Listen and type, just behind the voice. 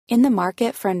In the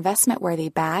market for investment-worthy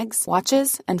bags,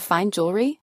 watches, and fine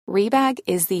jewelry, Rebag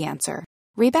is the answer.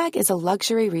 Rebag is a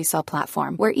luxury resale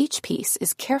platform where each piece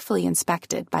is carefully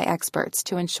inspected by experts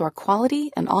to ensure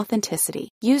quality and authenticity.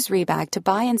 Use Rebag to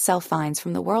buy and sell finds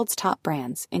from the world's top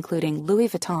brands, including Louis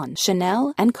Vuitton,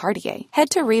 Chanel, and Cartier.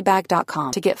 Head to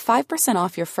Rebag.com to get 5%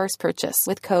 off your first purchase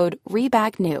with code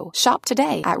REBAGNEW. Shop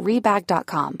today at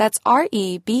Rebag.com. That's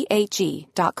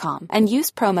REBAG.com. And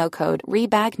use promo code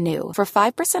REBAGNEW for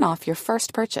 5% off your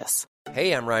first purchase.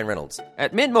 Hey, I'm Ryan Reynolds.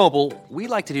 At Mint Mobile, we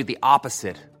like to do the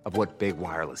opposite of what Big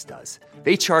Wireless does.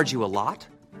 They charge you a lot,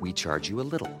 we charge you a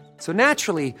little. So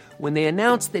naturally, when they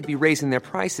announced they'd be raising their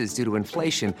prices due to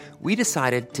inflation, we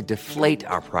decided to deflate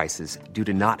our prices due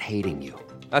to not hating you.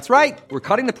 That's right. We're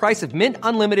cutting the price of Mint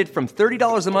Unlimited from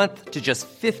 $30 a month to just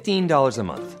 $15 a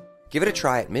month. Give it a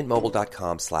try at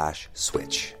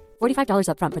mintmobile.com/switch. $45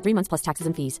 up front for 3 months plus taxes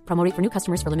and fees. Promo rate for new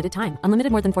customers for limited time.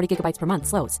 Unlimited more than 40 gigabytes per month.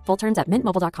 Slows full terms at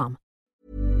mintmobile.com.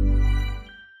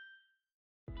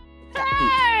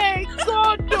 Hey,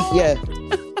 God, no. Yeah.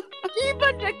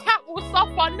 Even the cat will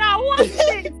suffer now. What's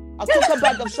this? I took her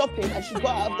bag of shopping and she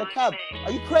got out of the cab.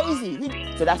 Are you crazy?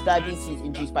 So that's diabetes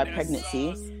induced by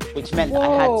pregnancy, which meant that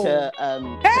I had to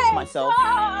check myself.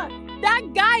 God,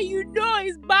 that guy you know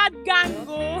is bad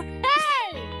gango.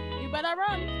 Hey, you better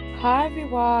run. Hi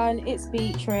everyone, it's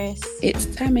Beatrice. It's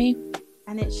Tammy.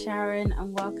 And it's Sharon,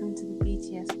 and welcome to the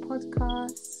BTS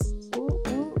podcast. Ooh,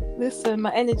 ooh. Listen,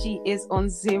 my energy is on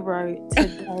zero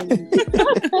today. I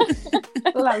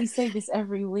feel like we say this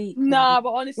every week. Nah,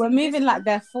 but honestly, we're moving like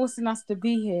they're forcing us to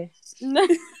be here.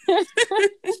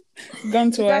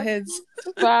 Gun to our heads.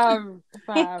 Fam.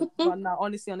 But no,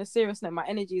 honestly, on a serious note, my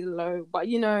energy is low. But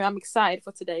you know, I'm excited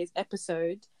for today's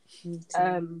episode. So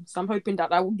I'm hoping that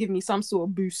will give me some sort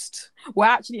of boost. Well,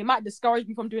 actually, it might discourage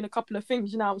me from doing a couple of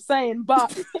things, you know what I'm saying?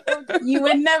 But you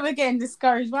were never getting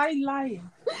discouraged. Why are you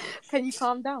lying? Can you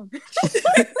calm down?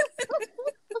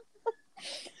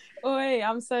 Oi,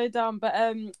 I'm so dumb. But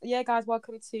yeah, guys,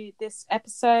 welcome to this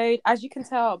episode. As you can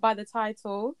tell by the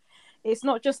title, it's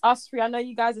not just us three. I know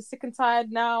you guys are sick and tired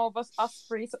now of us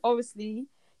three. So obviously,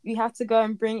 we have to go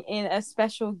and bring in a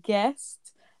special guest.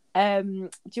 Do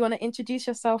you want to introduce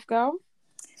yourself, girl?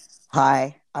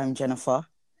 Hi, I'm Jennifer.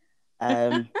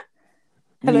 New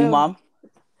mum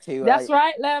to that's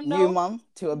right. Let them know. New mum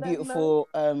to a beautiful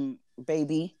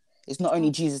baby. It's not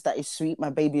only Jesus that is sweet. My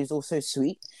baby is also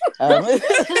sweet.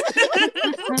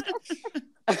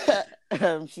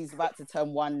 She's about to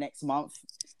turn 1 next month.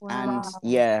 Wow. And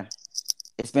yeah,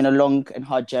 it's been a long and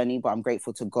hard journey, but I'm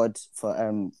grateful to God for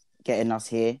getting us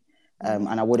here.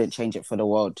 And I wouldn't change it for the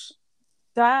world.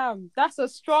 Damn, that's a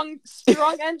strong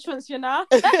entrance, you know.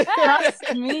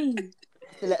 That's me.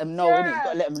 To let them know, innit? You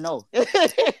gotta let them know.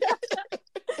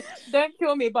 Don't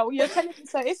kill me, but you're telling me.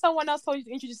 So, if someone else told you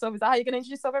to introduce yourself, is that how you're gonna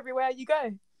introduce yourself everywhere you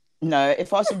go? No,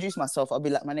 if I was to introduce myself, I'll be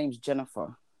like, my name's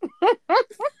Jennifer.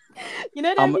 You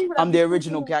know, I'm the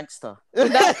original gangster.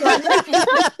 That's right.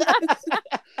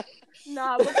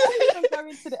 Nah, before we even go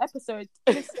into the episode,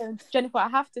 listen, Jennifer, I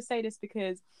have to say this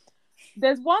because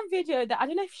there's one video that I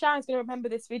don't know if Sharon's gonna remember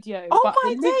this video. Oh but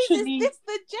my days, is this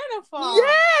the Jennifer?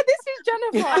 Yeah, this is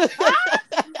Jennifer.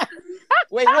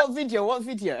 Wait, what video?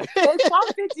 There's one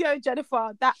video,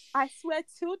 Jennifer, that I swear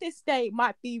till this day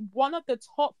might be one of the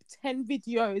top 10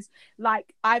 videos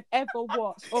like I've ever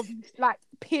watched of like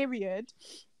period.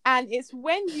 And it's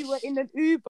when you were in an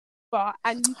Uber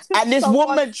and you took this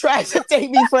woman tried to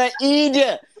take me for an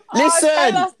idiot. Listen.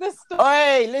 Tell us the story.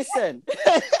 Hey, listen.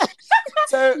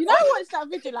 So you know, I watched that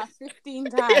video like 15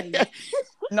 times.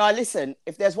 No, listen.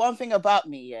 If there's one thing about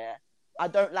me, yeah, I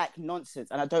don't like nonsense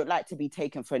and I don't like to be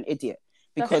taken for an idiot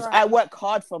because I work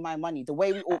hard for my money. The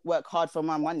way we all work hard for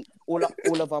my money, all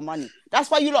of our money.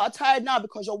 That's why you lot are tired now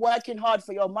because you're working hard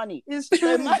for your money. It's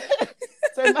true.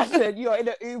 So imagine you're in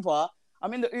an Uber.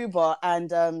 I'm in the Uber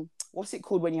and what's it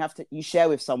called when you share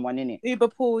with someone, innit? Uber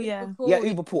pool, yeah.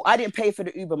 Uber pool. I didn't pay for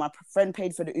the Uber. My friend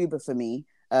paid for the Uber for me.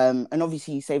 And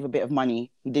obviously he saved a bit of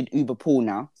money. He did Uber pool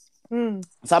now. So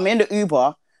I'm in the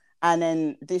Uber and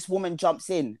then this woman jumps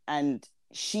in and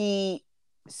she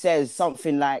says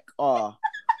something like,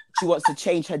 she wants to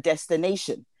change her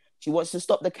destination. She wants to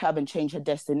stop the cab and change her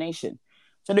destination.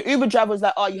 So the Uber driver was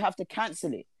like, you have to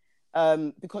cancel it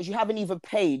because you haven't even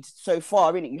paid so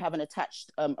far, innit? You haven't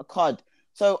attached a card.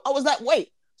 So I was like,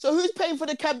 wait, so who's paying for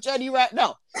the cab journey right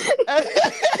now?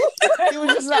 He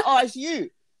was just like, it's you.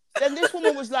 Then this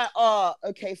woman was like,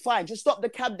 okay, fine. Just stop the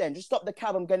cab then. Just stop the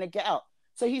cab. I'm going to get out.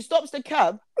 So he stops the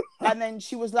cab and then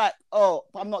she was like, but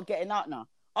I'm not getting out now.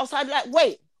 I was like,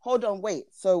 wait.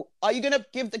 So are you going to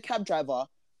give the cab driver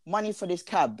money for this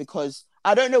cab? Because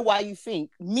I don't know why you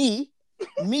think me,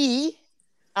 Me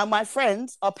and my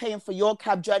friends are paying for your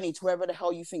cab journey to wherever the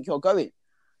hell you think you're going.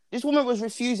 This woman was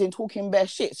refusing, talking bare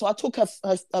shit. So I took her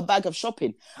bag of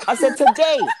shopping. I said,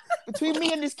 today, between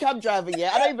me and this cab driver,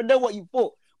 I don't even know what you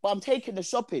bought, but I'm taking the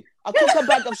shopping. I took her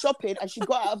bag of shopping and she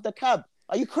got out of the cab.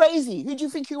 Are you crazy? Who do you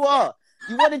think you are?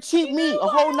 You want to cheat me, a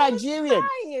whole Nigerian.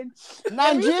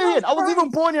 Nigerian. I was even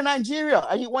born in Nigeria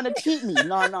and you want to cheat me.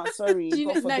 No, sorry.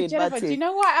 Jennifer, do you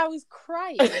know why I was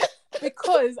crying?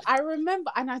 Because I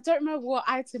remember, and I don't remember what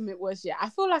item it was yet. I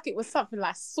feel like it was something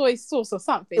like soy sauce or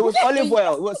something. It was olive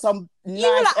oil. It was some nice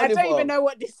olive oil. I don't even know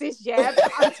what this is yet,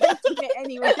 but I'm taking it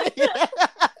anyway.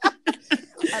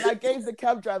 And I gave the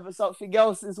cab driver something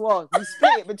else as well. We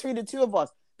split it between the two of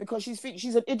us because she's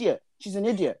an idiot. She's an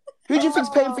idiot. Who do you think's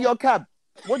paying for your cab?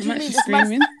 What do you mean? This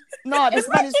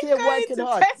man is here working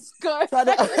hard, trying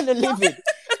to earn a living,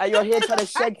 and you're here trying to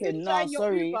shag him. No,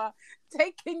 sorry.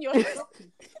 Taking your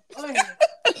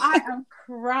I am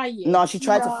crying. No, she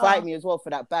tried to fight me as well for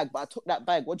that bag, but I took that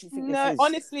bag. What do you think this is?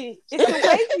 Honestly,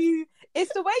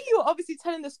 it's the way you're obviously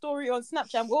telling the story on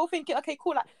Snapchat. We're all thinking, okay,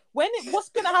 cool. Like, what's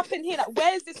gonna happen here? Like,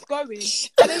 where is this going?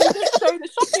 And then you just show the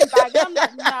shopping bag. And I'm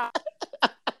like, nah.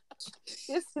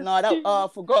 I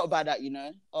forgot about that.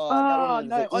 That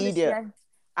no, honestly, idiot.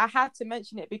 I had to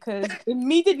mention it because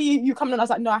immediately you come in and I was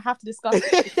like, no, I have to discuss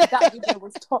it. That video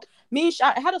was top.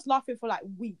 I had us laughing for like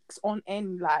weeks on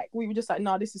end. Like, we were just like,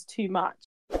 no, this is too much.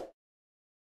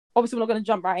 Obviously, we're not going to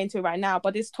jump right into it right now,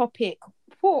 but this topic,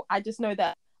 I just know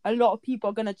that a lot of people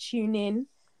are going to tune in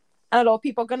and a lot of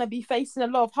people are going to be facing a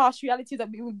lot of harsh realities that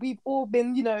we've all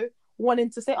been,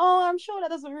 wanting to say, oh, I'm sure that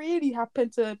doesn't really happen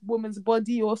to a woman's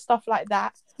body or stuff like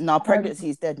that. No, pregnancy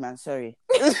is dead, man. Sorry.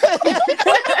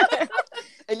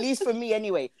 At least for me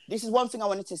anyway. This is one thing I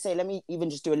wanted to say. Let me even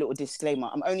just do a little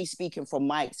disclaimer. I'm only speaking from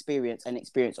my experience and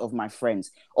experience of my friends.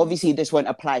 Obviously, this won't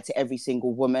apply to every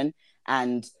single woman.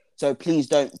 And so please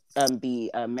don't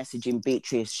be messaging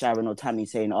Beatrice, Sharon or Tammy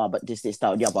saying, but this, that,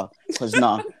 or the other. Because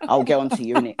I'll get onto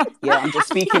you, innit? Yeah, I'm just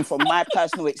speaking from my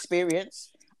personal experience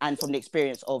and from the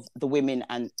experience of the women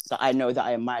and that I know that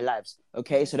are in my lives.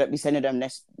 Okay? So don't be sending them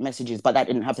messages, but that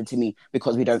didn't happen to me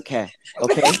because we don't care.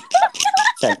 Okay?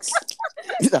 Thanks.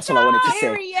 That's all I wanted to say.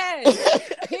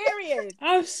 Period.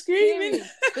 I'm screaming.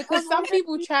 Because some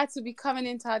people try to be coming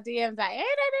into our DMs like,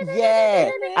 yeah.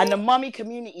 And the mummy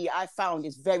community I found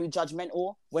is very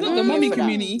judgmental. We're not the mummy here for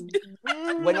community.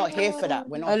 We're not here for that.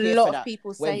 We're not here for that. A lot of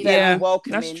people say that. Yeah,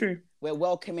 welcoming. That's true. We're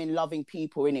welcoming, loving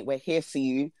people in it. We're here for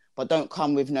you. But don't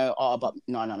come with no, but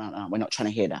no. We're not trying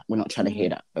to hear that. We're not trying to hear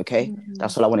that. Okay?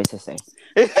 That's all I wanted to say.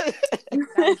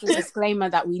 That's the disclaimer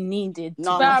that we needed.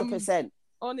 No, 100%.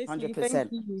 Honestly,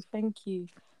 100%. Thank you.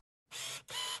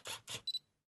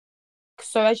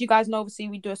 So as you guys know, obviously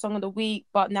we do a song of the week,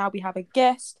 but now we have a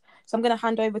guest. So I'm going to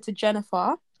hand over to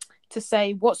Jennifer to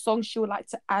say what song she would like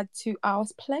to add to our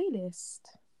playlist.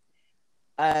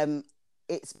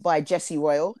 It's by Jessie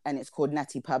Royal and it's called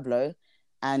Natty Pablo.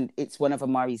 And it's one of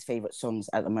Amari's favourite songs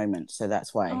at the moment. So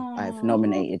that's why I've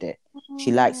nominated it.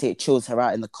 She likes it, chills her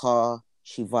out in the car.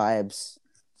 She vibes.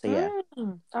 So yeah.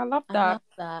 I love that.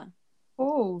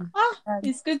 Oh,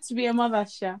 it's good to be a mother,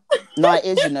 Sha. No, it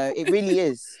is, it really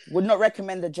is. Would not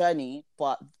recommend the journey,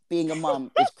 but being a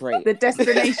mum is great. The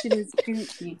destination is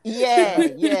kinky.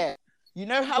 Yeah. You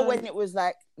know how when it was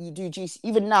like you do GC,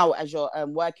 even now as you're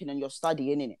working and you're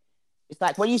studying in it, it's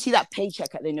like when you see that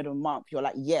paycheck at the end of the month, you're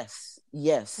like, yes,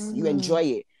 you enjoy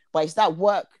it. But it's that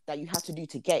work that you have to do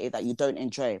to get it that you don't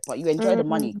enjoy. But you enjoy the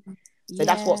money. So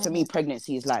that's what for me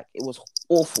pregnancy is like. It was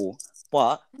awful,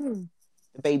 but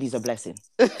the baby's a blessing.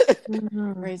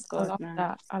 Praise God,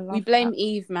 man. We blame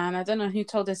Eve, man. I don't know who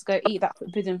told us to go eat that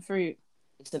forbidden fruit.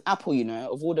 It's an apple,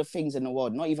 of all the things in the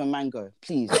world, not even mango.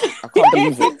 Please, I can't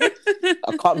believe it.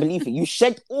 I can't believe it. You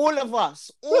shagged all of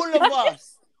us.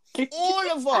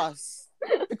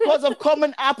 Because of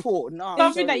common apple. No,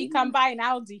 something that you can buy in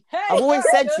Aldi. Hey, I've always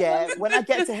said, when I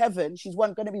get to heaven, she's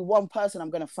going to be one person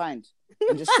I'm going to find.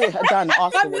 And just sit her down and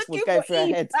ask her what's going through her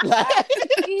head.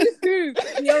 Eve who?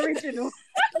 The original.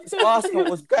 Just ask her what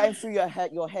was going through your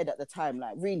head at the time.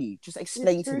 Like, really, just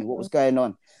explain to me what was going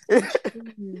on. That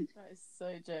is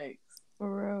so jokes.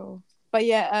 For real. But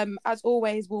yeah, as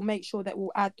always, we'll make sure that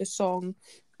we'll add the song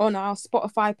on our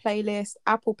Spotify playlist,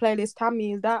 Apple playlist.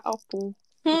 Tammy, is that Apple?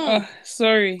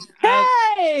 Sorry.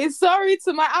 Hey, sorry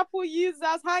to my Apple users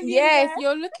hanging there. If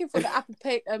you're looking for the Apple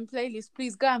playlist,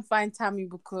 please go and find Tammy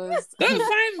because don't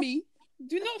find me.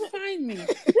 Do not find me.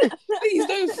 Please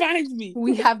don't find me.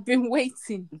 We have been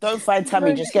waiting. Don't find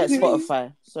Tammy. Just get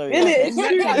Spotify. Sorry.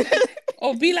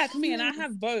 Or be like me, and I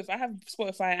have both. I have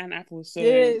Spotify and Apple. So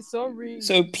Yeah, sorry.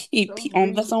 So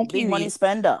that's on Big money period.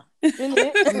 spender.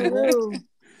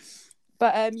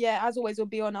 But yeah, as always, we'll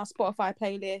be on our Spotify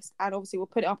playlist, and obviously we'll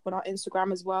put it up on our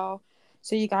Instagram as well,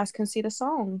 so you guys can see the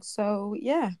song. So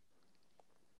yeah.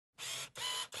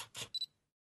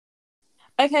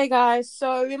 Okay, guys.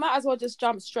 So we might as well just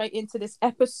jump straight into this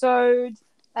episode.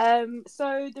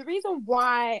 So the reason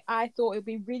why I thought it'd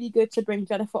be really good to bring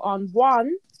Jennifer on,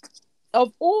 one,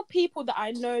 of all people that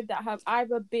I know that have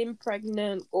either been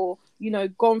pregnant or,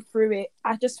 gone through it,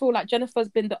 I just feel like Jennifer's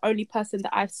been the only person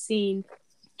that I've seen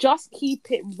just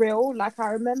keep it real. Like,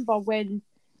 I remember when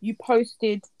you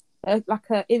posted is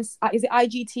it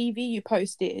IGTV you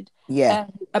posted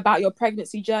about your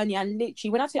pregnancy journey, and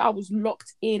literally when I say I was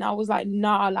locked in, I was like,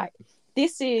 nah, like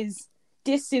this is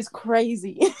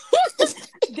crazy.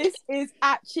 This is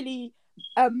actually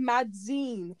a mad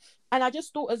zine. And I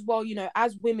just thought as well,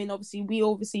 as women, obviously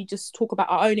we just talk about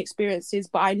our own experiences,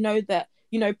 but I know that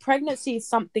pregnancy is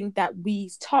something that we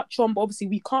touch on, but obviously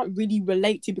we can't really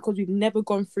relate to because we've never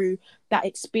gone through that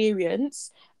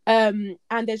experience. And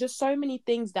there's just so many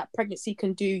things that pregnancy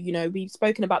can do. We've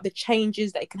spoken about the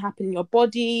changes that it can happen in your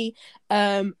body,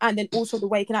 and then also the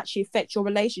way it can actually affect your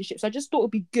relationships. So I just thought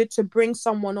it'd be good to bring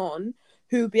someone on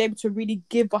who would be able to really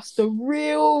give us the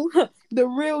real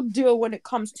deal when it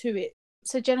comes to it.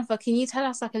 So Jennifer, can you tell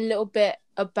us like a little bit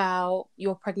about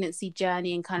your pregnancy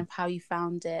journey and kind of how you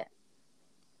found it?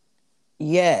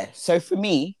 Yeah, so for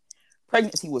me,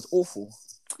 pregnancy was awful.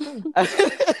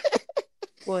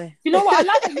 Boy. You know what? I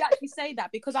like that you actually say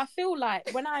that, because I feel like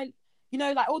when I,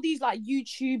 like all these like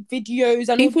YouTube videos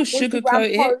and people sugarcoat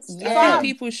it. I think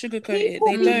people sugarcoat it.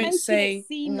 They don't say it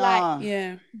seem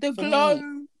like the glow.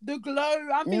 The glow.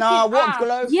 I'm thinking, what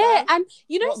glow? Yeah, and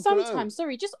what sometimes, glow?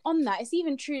 sorry, just on that, it's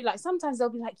even true. Like sometimes they'll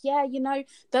be like, yeah,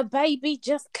 the baby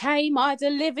just came. I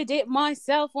delivered it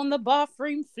myself on the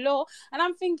bathroom floor, and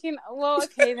I'm thinking, well,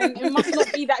 okay, then it must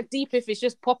not be that deep if it's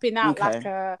just popping out like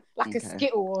a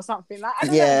skittle or something. Like I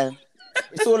don't know.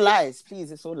 It's all lies,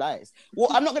 please. It's all lies. Well,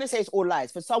 I'm not going to say it's all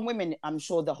lies. For some women, I'm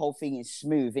sure the whole thing is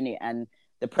smooth, innit? And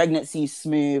the pregnancy is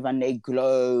smooth and they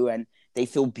glow and they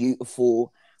feel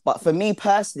beautiful. But for me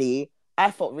personally,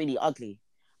 I felt really ugly.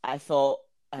 I felt,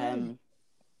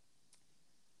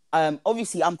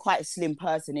 obviously, I'm quite a slim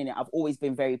person, innit? I've always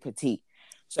been very petite.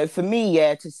 So for me,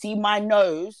 to see my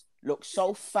nose look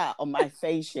so fat on my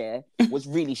face, was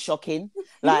really shocking.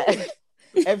 Like...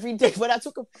 Every day when I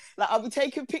I'll be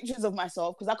taking pictures of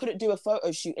myself because I couldn't do a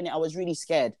photo shoot in it. I was really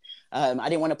scared. I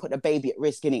didn't want to put the baby at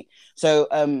risk in it. So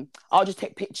I'll just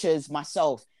take pictures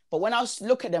myself. But when I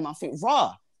look at them, I think,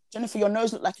 rah, Jennifer, your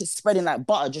nose look like it's spreading like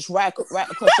butter, just right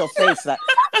across your face, like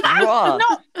rah.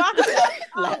 Not butter.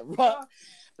 Rah.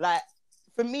 Like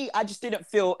for me, I just didn't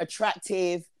feel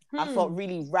attractive. I felt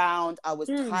really round. I was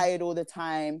tired all the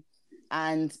time,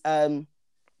 and so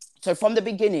from the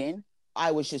beginning,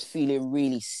 I was just feeling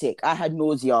really sick. I had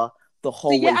nausea the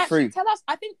whole way through. Tell us,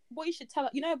 I think what you should tell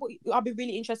us, what I'll be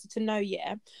really interested to know,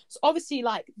 So obviously,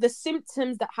 like, the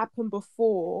symptoms that happen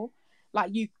before,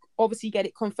 like, you obviously get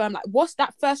it confirmed. Like, what's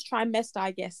that first trimester,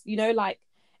 I guess? Like,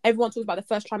 everyone talks about the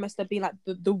first trimester being, like,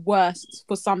 the worst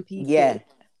for some people. Yeah.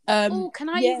 Can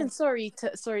I even, sorry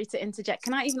to interject,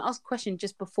 can I even ask a question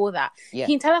just before that? Yeah.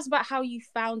 Can you tell us about how you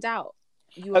found out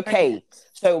you were pregnant?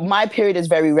 So my period is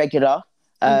very regular.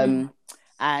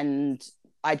 And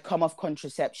I'd come off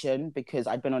contraception because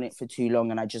I'd been on it for too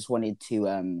long and I just wanted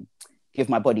to give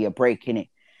my body a break in it.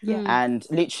 Yeah. And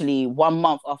literally 1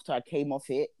 month after I came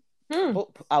off it,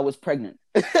 I was pregnant.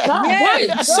 Sorry.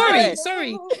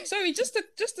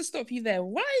 Just to stop you there.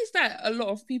 Why is that a lot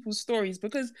of people's stories?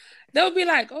 Because they'll be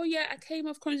like, "Oh yeah, I came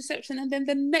off contraception, and then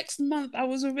the next month I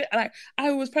was I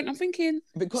was pregnant." I'm thinking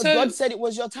because God said it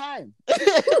was your time. No,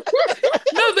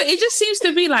 but it just seems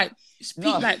to be like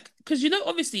because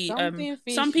obviously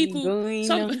some people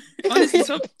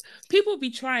be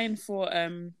trying for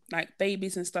like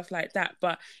babies and stuff like that,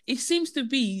 but it seems to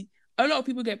be a lot of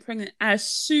people get pregnant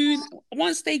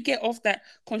once they get off that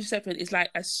contraception. It's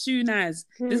like as soon as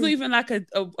there's not even like a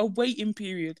waiting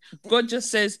period. God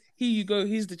just says, "Here you go,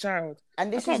 here's the child."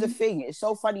 And this is the thing. It's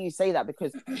so funny you say that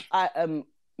because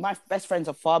my best friend's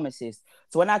a pharmacist.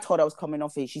 So when I told her I was coming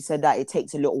off it, she said that it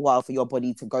takes a little while for your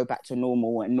body to go back to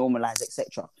normal and normalize,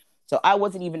 etc. So I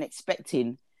wasn't even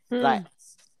expecting like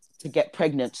to get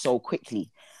pregnant so quickly.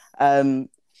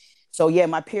 So yeah,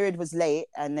 my period was late,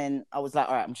 and then I was like,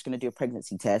 all right, I'm just gonna do a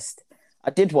pregnancy test. I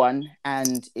did one,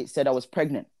 and it said I was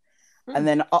pregnant. And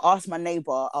then I asked my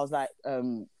neighbor, I was like,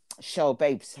 Shell,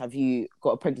 babes, have you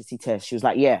got a pregnancy test? She was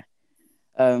like, yeah.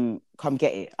 Come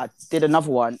get it. I did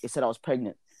another one. It said I was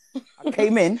pregnant. I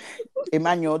came in,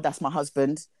 Emmanuel, that's my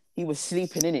husband, he was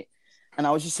sleeping in it. And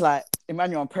I was just like,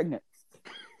 Emmanuel, I'm pregnant.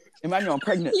 Emmanuel, I'm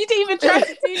pregnant. You didn't even try to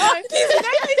do that.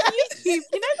 You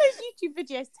know those YouTube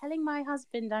videos telling my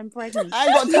husband I'm pregnant. I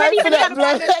ain't got You time hadn't for even that, had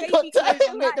blood. private I ain't got baby clothes time.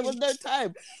 on Mate. that. There was no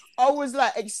time. I was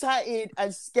like excited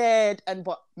and scared,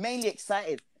 but mainly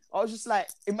excited. I was just like,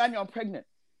 Emmanuel, I'm pregnant.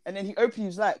 And then he opened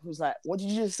his light. He was like, what did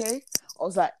you just say? I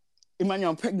was like,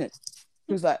 Emmanuel, I'm pregnant.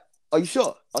 He was like, are you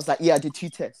sure? I was like, yeah, I did 2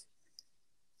 tests.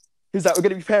 He was like, we're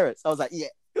going to be parents. I was like, yeah.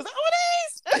 He was like,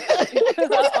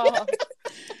 oh,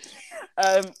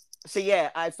 it is. So yeah,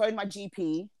 I phoned my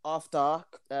GP after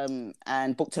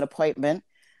and booked an appointment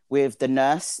with the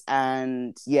nurse,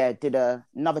 and yeah, did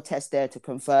another test there to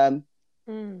confirm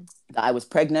that I was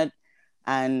pregnant.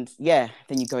 And yeah,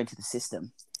 then you go into the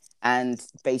system, and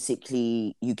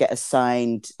basically you get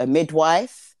assigned a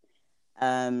midwife,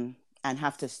 and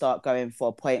have to start going for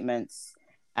appointments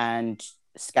and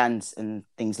scans and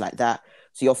things like that.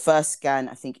 So your first scan,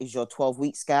 I think, is your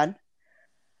 12-week scan.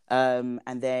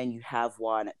 And then you have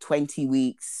one at 20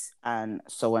 weeks and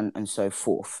so on and so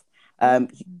forth.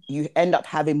 You end up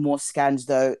having more scans,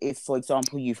 though, if, for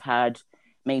example, you've had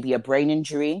maybe a brain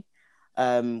injury,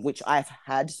 which I've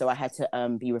had. So I had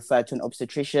to be referred to an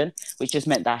obstetrician, which just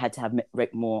meant that I had to have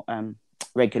more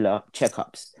regular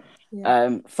checkups.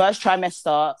 Yeah. First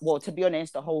trimester, well, to be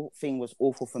honest, the whole thing was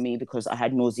awful for me because I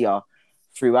had nausea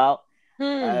throughout.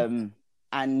 And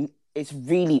it's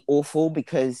really awful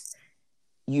because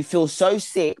you feel so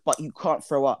sick, but you can't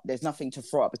throw up. There's nothing to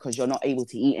throw up because you're not able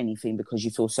to eat anything because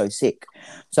you feel so sick.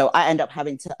 So I end up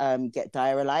having to get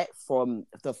Diarrhea from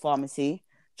the pharmacy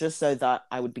just so that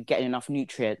I would be getting enough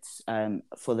nutrients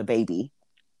for the baby.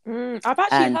 I've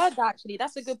actually heard that, actually.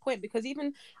 That's a good point, because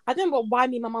even, I don't know why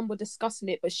me and my mum were discussing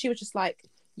it, but she was just like,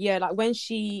 yeah, like when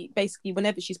she basically,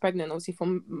 whenever she's pregnant, obviously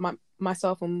from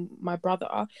myself and my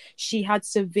brother, she had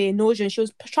severe nausea, and she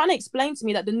was trying to explain to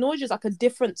me that the nausea is like a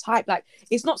different type. Like,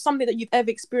 it's not something that you've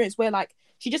ever experienced where, like,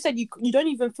 she just said you don't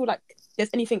even feel like there's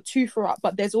anything to throw up,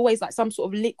 but there's always like some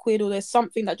sort of liquid, or there's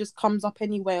something that just comes up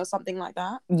anyway, or something like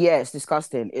that. Yeah, it's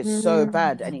disgusting. It's so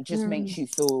bad, and it just makes you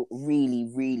feel really,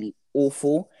 really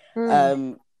awful.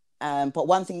 But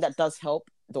one thing that does help,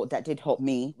 that did help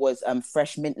me, was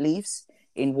fresh mint leaves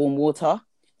in warm water.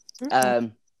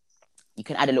 You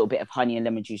can add a little bit of honey and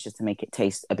lemon juice just to make it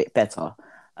taste a bit better.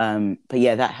 But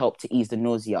yeah, that helped to ease the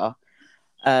nausea.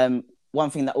 One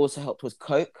thing that also helped was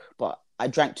Coke, but I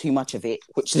drank too much of it,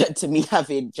 which led to me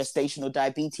having gestational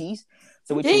diabetes.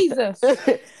 So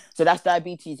so that's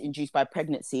diabetes induced by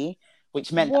pregnancy,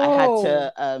 which meant that I had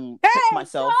to prick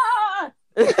myself.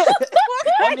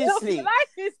 Honestly,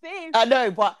 I know,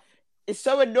 but it's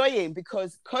so annoying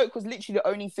because Coke was literally the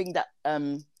only thing that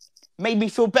made me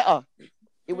feel better.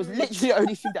 It was literally the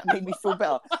only thing that made me feel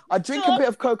better. I drink a bit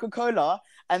of Coca-Cola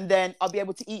and then I'll be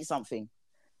able to eat something.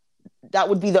 That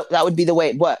would be the way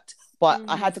it worked. But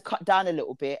I had to cut down a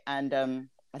little bit, and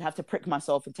I'd have to prick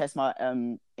myself and test my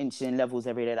insulin levels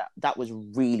every day. That was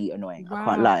really annoying. Wow. I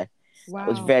can't lie. Wow. It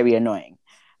was very annoying.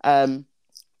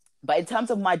 But in terms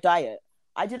of my diet,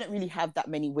 I didn't really have that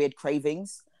many weird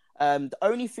cravings. The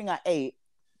only thing I ate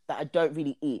that I don't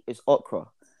really eat is okra.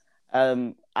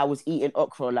 I was eating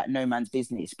okra like no man's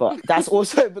business, but that's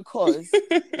also because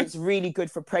it's really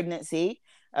good for pregnancy.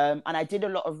 And I did a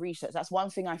lot of research. That's one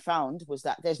thing I found, was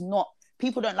that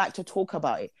people don't like to talk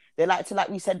about it. They like to, like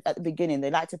we said at the beginning,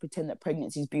 they like to pretend that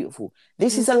pregnancy is beautiful.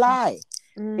 This is a lie.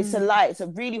 It's a lie. It's a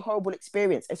really horrible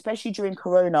experience, especially during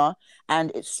Corona,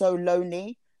 and it's so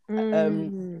lonely.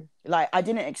 Like, I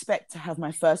didn't expect to have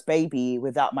my first baby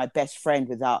without my best friend,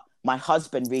 without my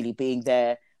husband really being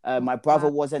there. My brother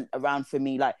wasn't around for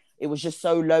me. Like, it was just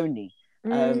so lonely.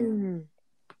 And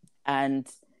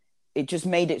it just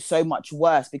made it so much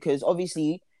worse because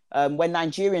obviously we're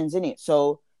Nigerians, in it.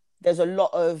 So there's a lot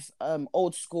of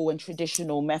old school and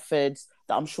traditional methods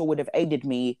that I'm sure would have aided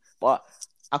me, but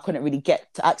I couldn't really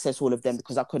get to access all of them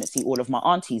because I couldn't see all of my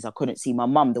aunties. I couldn't see my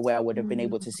mum the way I would have been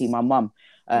able to see my mum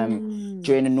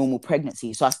during a normal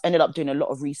pregnancy. So I ended up doing a lot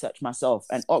of research myself.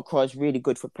 And okra is really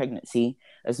good for pregnancy,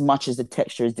 as much as the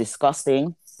texture is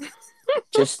disgusting.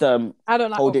 Just I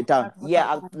don't like hold it down.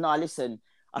 Listen,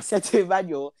 I said to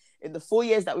Emmanuel, in the 4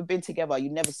 years that we've been together,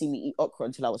 you never see me eat okra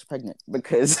until I was pregnant,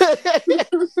 because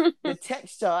the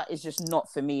texture is just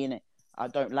not for me, innit? I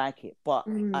don't like it, but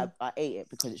I ate it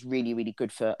because it's really, really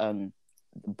good for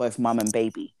both mum and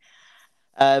baby.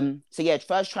 So yeah,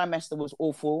 first trimester was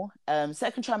awful.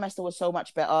 Second trimester was so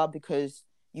much better because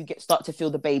you start to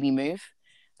feel the baby move,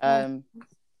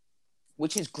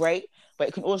 which is great, but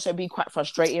it can also be quite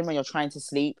frustrating when you're trying to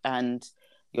sleep and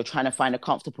you're trying to find a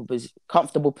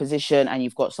comfortable position, and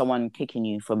you've got someone kicking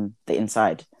you from the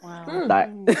inside, like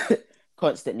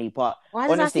constantly. But why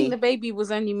did honestly, I think the baby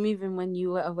was only moving when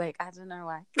you were awake? I don't know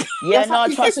why. yeah, no,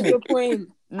 trust me. Good point.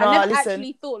 No, I never listen.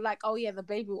 actually thought like, oh yeah, the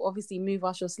baby will obviously move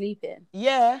whilst you're sleeping.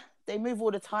 Yeah, they move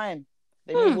all the time.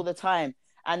 They move all the time.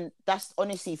 And that's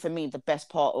honestly, for me, the best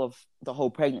part of the whole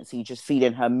pregnancy, just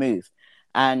feeling her move.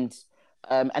 And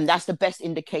that's the best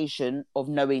indication of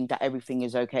knowing that everything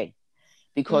is okay.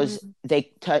 Because they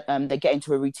get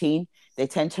into a routine. They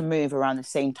tend to move around the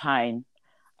same time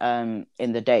in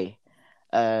the day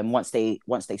once they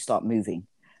start moving.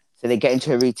 So they get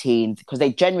into a routine because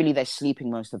they're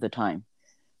sleeping most of the time.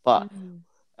 But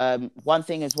one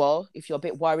thing as well, if you're a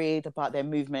bit worried about their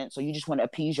movements or you just want to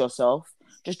appease yourself,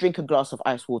 just drink a glass of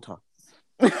ice water.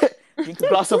 Drink a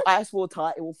glass of ice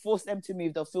water. It will force them to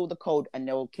move. They'll feel the cold and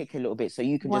they'll kick a little bit. So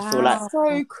you can just feel like...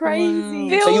 So crazy.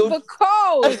 Feel the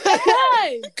cold.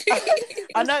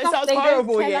 I know it sounds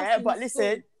horrible, yeah, but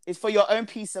listen, it's for your own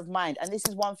peace of mind. And this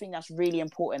is one thing that's really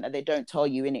important that they don't tell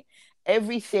you, innit?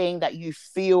 Everything that you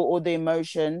feel, all the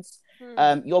emotions...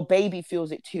 your baby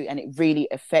feels it too, and it really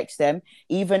affects them.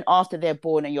 Even after they're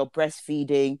born and you're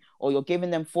breastfeeding or you're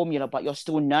giving them formula, but you're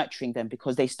still nurturing them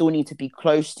because they still need to be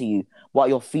close to you while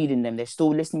you're feeding them. They're still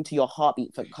listening to your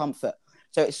heartbeat for comfort.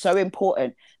 So it's so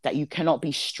important that you cannot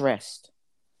be stressed.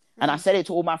 And I said it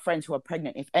to all my friends who are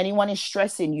pregnant. If anyone is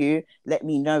stressing you, let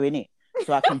me know, innit?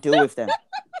 So I can deal with them.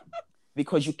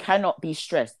 Because you cannot be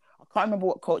stressed. I can't remember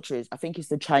what culture it is. I think it's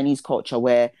the Chinese culture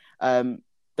where the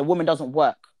woman doesn't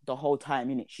work the whole time,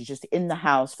 innit? She's just in the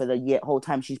house for the whole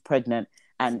time she's pregnant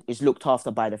and is looked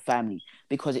after by the family,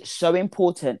 because it's so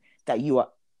important that you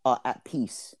are at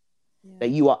peace. That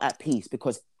you are at peace,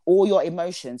 because all your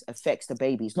emotions affects the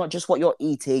baby. It's not just what you're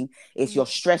eating, it's your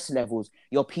stress levels,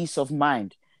 your peace of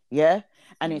mind. Yeah.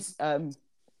 And it's and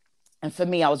for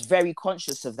me, I was very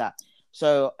conscious of that.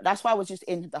 So that's why I was just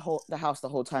in the house the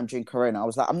whole time during Corona. I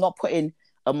was like, I'm not putting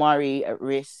Amari at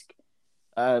risk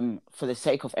for the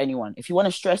sake of anyone. If you want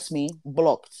to stress me,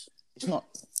 blocked. It's not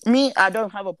me. I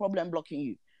don't have a problem blocking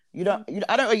you. I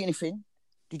don't owe you anything.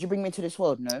 Did you bring me to this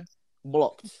world? No.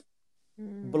 Blocked.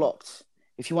 Blocked.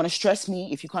 If you want to stress me,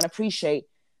 if you can't appreciate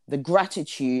the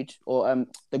gratitude or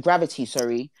the gravity,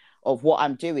 of what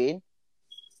I'm doing,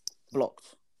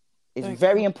 blocked. It's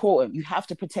very important. You have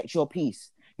to protect your peace.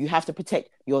 You have to protect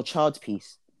your child's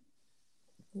peace.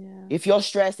 Yeah. If you're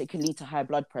stressed, it can lead to high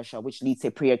blood pressure, which leads to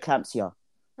preeclampsia.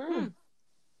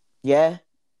 Yeah,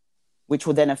 which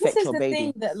will then affect your baby. This is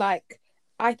the thing that, like,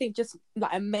 I think just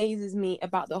like amazes me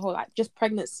about the whole just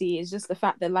pregnancy is just the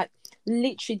fact that, like,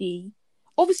 literally,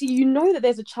 obviously you know that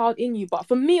there's a child in you, but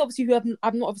for me, obviously,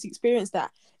 I've not obviously experienced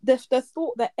that. The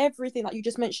thought that everything like you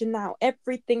just mentioned now,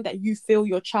 everything that you feel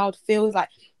your child feels, like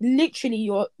literally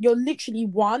you're literally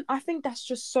one. I think that's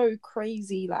just so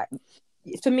crazy. Like,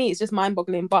 for me, it's just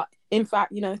mind-boggling. But in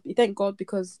fact, thank God,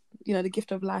 because the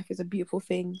gift of life is a beautiful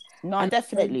thing. No, and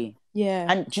definitely. Yeah.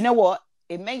 And do you know what?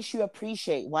 It makes you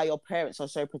appreciate why your parents are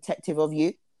so protective of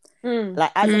you.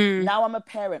 Like, now I'm a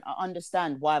parent, I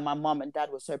understand why my mum and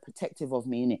dad were so protective of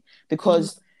me, innit?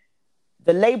 Because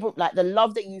the labor, like the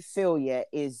love that you feel,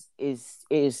 is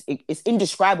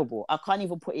indescribable. I can't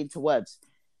even put it into words.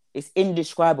 It's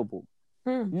indescribable.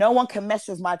 No one can mess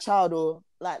with my child, or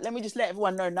like, let me just let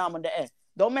everyone know now I'm on the air.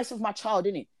 Don't mess with my child,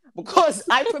 innit? Because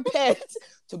I'm prepared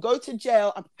to go to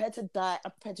jail. I'm prepared to die.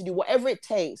 I'm prepared to do whatever it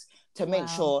takes to make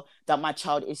sure that my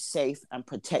child is safe and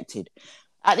protected.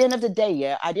 At the end of the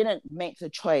day, I didn't make the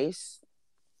choice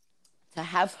to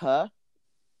have her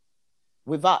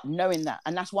without knowing that.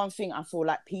 And that's one thing I feel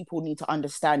like people need to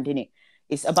understand, innit?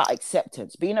 It's about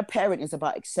acceptance. Being a parent is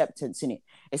about acceptance, innit?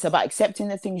 It's about accepting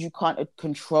the things you can't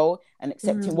control and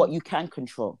accepting what you can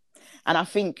control. And I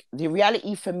think the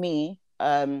reality for me,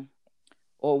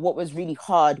 or what was really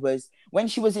hard, was when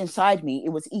she was inside me, it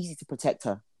was easy to protect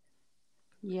her.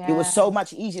 Yeah. It was so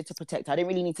much easier to protect her. I didn't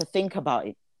really need to think about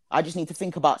it. I just need to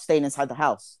think about staying inside the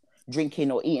house, drinking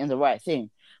or eating the right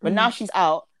thing. But now she's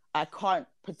out, I can't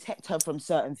protect her from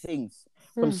certain things,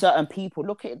 from certain people.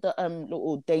 Look at the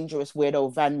little dangerous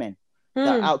weirdo van men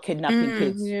that are out kidnapping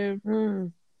kids. Yeah.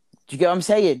 Do you get what I'm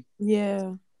saying?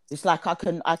 Yeah. It's like I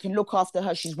can look after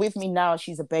her. She's with me now.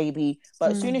 She's a baby.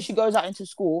 But as soon as she goes out into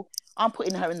school, I'm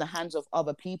putting her in the hands of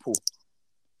other people.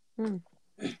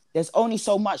 There's only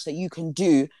so much that you can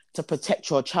do to protect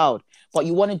your child. But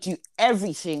you want to do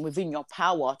everything within your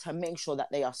power to make sure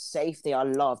that they are safe, they are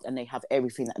loved, and they have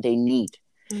everything that they need.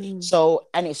 So,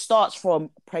 and it starts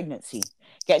from pregnancy,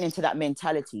 getting into that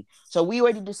mentality. So we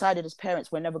already decided as parents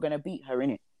we're never going to beat her,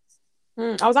 innit?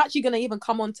 I was actually going to even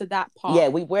come on to that part. Yeah,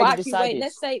 we already actually,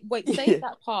 decided. Save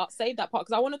that part,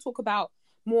 because I want to talk about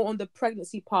more on the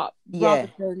pregnancy part Yeah.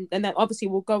 rather than, and then obviously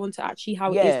we'll go on to actually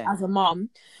how it is Yeah. as a mum.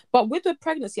 But with the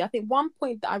pregnancy, I think one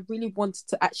point that I really wanted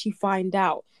to actually find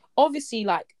out, obviously,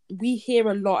 like, we hear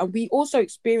a lot and we also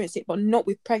experience it, but not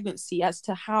with pregnancy, as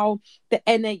to how the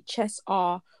NHS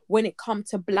are when it comes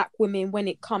to Black women, when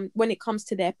it comes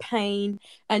to their pain,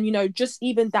 and, you know, just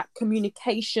even that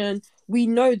communication. We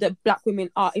know that Black women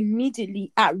are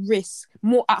immediately at risk,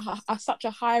 more at such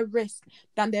a high risk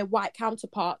than their white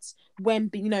counterparts when,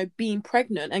 you know, being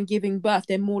pregnant and giving birth.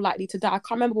 They're more likely to die. I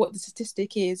can't remember what the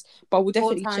statistic is, but we'll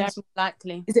definitely 4 times more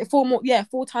likely. Is it 4 more? Yeah,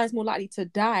 4 times more likely to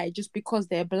die just because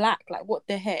they're Black. Like, what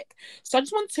the heck? So I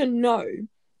just want to know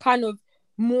kind of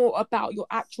more about your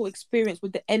actual experience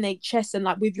with the NHS and,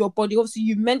 like, with your body. Obviously,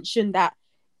 you mentioned that,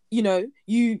 you know,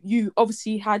 you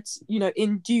obviously had, you know,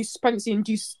 pregnancy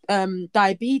induced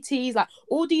diabetes, like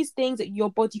all these things that your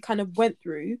body kind of went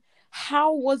through.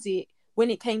 How was it when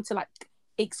it came to, like,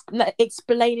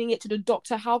 explaining it to the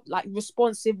doctor? How, like,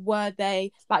 responsive were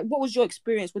they? Like, what was your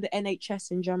experience with the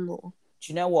NHS in general?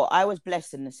 Do you know what? I was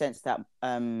blessed in the sense that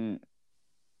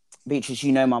Beatrice,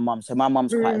 you know my mum. So my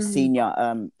mum's quite a senior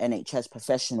NHS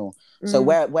professional. So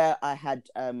where I had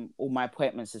all my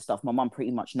appointments and stuff, my mum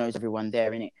pretty much knows everyone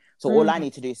there, innit? So all I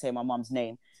need to do is say my mum's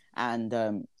name and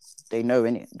they know,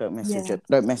 innit? Don't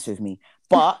mess with me.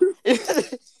 But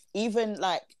even,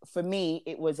 like, for me,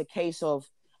 it was a case of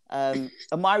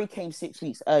Amari came 6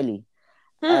 weeks early.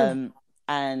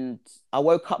 And I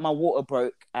woke up, my water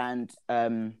broke, and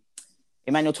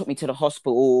Emmanuel took me to the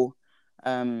hospital.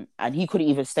 And he couldn't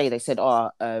even stay. They said,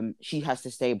 she has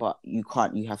to stay, but you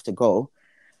can't, you have to go.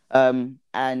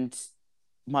 And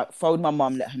phoned my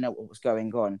mum, let her know what was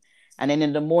going on. And then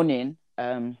in the morning,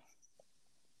 when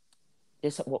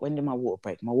did my water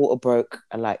break? My water broke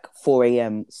at like 4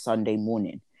 a.m. Sunday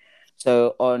morning.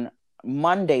 So on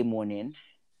Monday morning,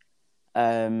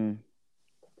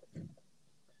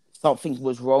 something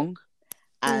was wrong.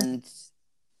 And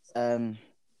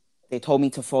they told me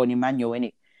to phone Emmanuel,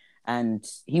 innit? And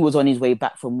he was on his way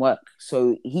back from work.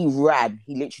 So he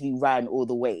literally ran all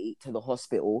the way to the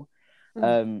hospital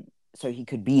so he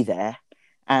could be there.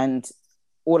 And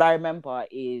all I remember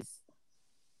is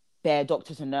bare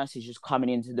doctors and nurses just coming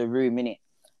into the room, innit?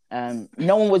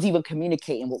 No one was even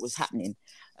communicating what was happening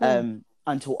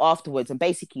until afterwards. And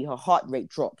basically her heart rate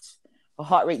dropped. Her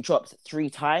heart rate dropped 3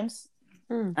 times.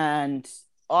 And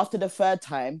after the 3rd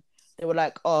time, they were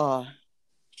like,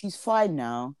 she's fine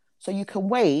now, so you can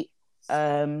wait,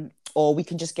 or we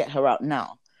can just get her out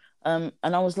now. And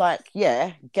I was like,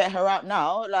 yeah, get her out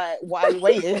now. Like, why are we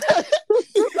waiting?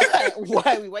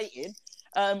 Why are we waiting?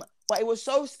 But it was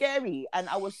so scary. And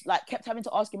I was like, kept having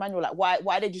to ask Emmanuel, like,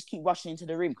 why they just keep rushing into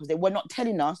the room? Because they were not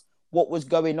telling us what was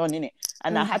going on in it.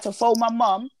 And I had to phone my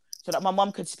mum so that my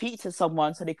mum could speak to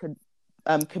someone so they could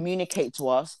communicate to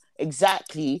us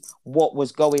exactly what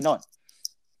was going on.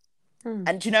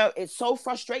 And, you know, it's so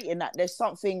frustrating that there's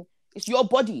something, it's your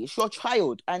body, it's your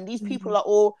child. And these people are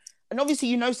all, and obviously,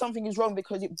 you know, something is wrong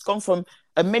because it's gone from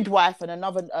a midwife and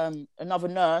another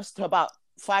nurse to about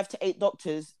 5 to 8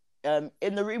 doctors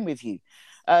in the room with you.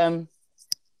 And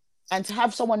to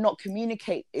have someone not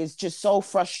communicate is just so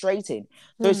frustrating.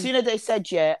 So as soon as they said,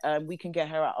 we can get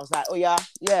her out, I was like, oh yeah,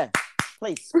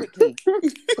 please, quickly,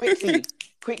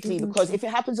 because if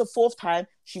it happens a 4th time,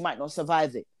 she might not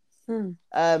survive it.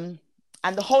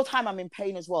 And the whole time I'm in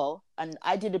pain as well. And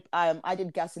I did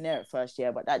gas and air at first,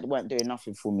 but that weren't doing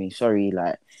nothing for me. Sorry,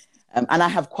 like, and I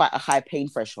have quite a high pain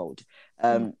threshold.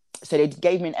 So they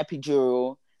gave me an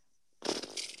epidural.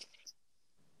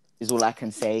 Is all I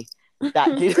can say.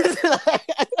 That did.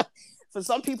 For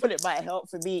some people it might help.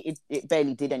 For me, it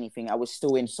barely did anything. I was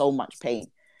still in so much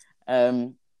pain.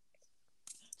 So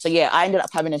yeah, I ended up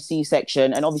having a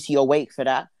C-section, and obviously you're awake for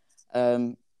that.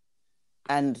 And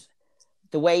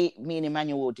the way me and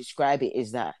Emmanuel will describe it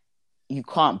is that you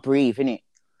can't breathe, innit?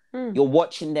 You're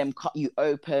watching them cut you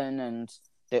open, and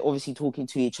they're obviously talking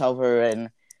to each other, and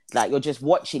like you're just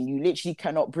watching. You literally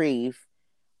cannot breathe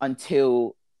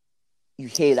until you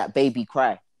hear that baby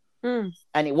cry. And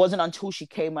it wasn't until she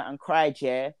came out and cried,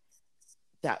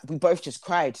 that we both just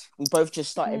cried. We both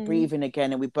just started breathing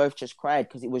again, and we both just cried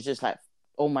because it was just like,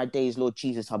 oh my days, Lord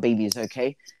Jesus, our baby is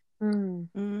okay.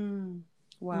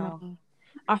 Wow.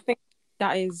 I think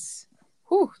that is,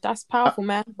 that's powerful,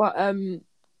 man. But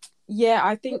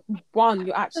I think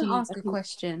you're actually ask a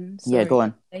question. Yeah, go on.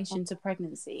 In relation to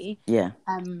pregnancy. Yeah.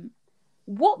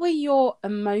 What were your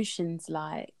emotions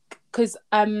like? Because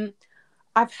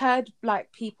I've heard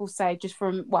like people say, just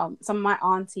from some of my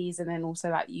aunties and then also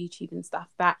like YouTube and stuff,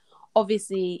 that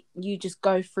obviously you just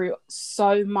go through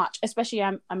so much, especially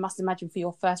I must imagine for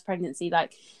your first pregnancy.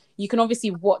 Like, you can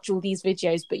obviously watch all these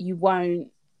videos, but you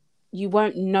won't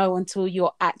know until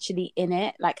you're actually in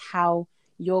it, like how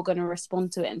you're going to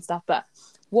respond to it and stuff. But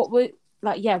what were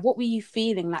you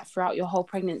feeling like throughout your whole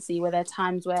pregnancy? Were there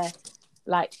times where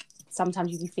like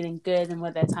sometimes you'd be feeling good, and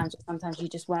were there times where sometimes you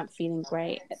just weren't feeling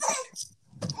great,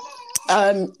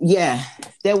 etc.? Yeah,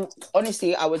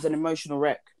 honestly, I was an emotional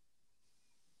wreck.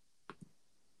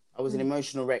 I was an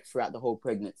emotional wreck throughout the whole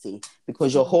pregnancy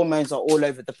because your hormones are all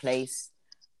over the place,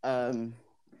 and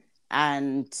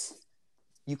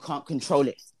you can't control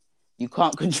it. You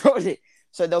can't control it.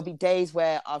 So there'll be days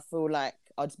where I feel like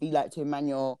I'd be like to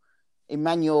Emmanuel,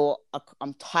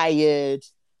 I'm tired.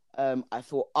 I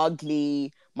feel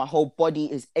ugly. My whole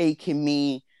body is aching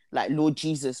me. Like, Lord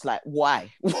Jesus, like,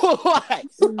 why? Why?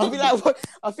 I'll be like, what?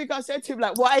 I think I said to him,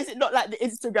 like, why is it not like the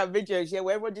Instagram videos,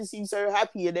 where everyone just seems so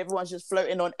happy and everyone's just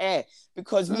floating on air?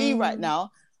 Because me right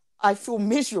now, I feel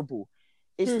miserable.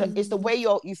 It's the way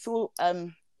you feel.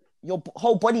 Your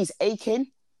whole body's aching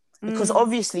because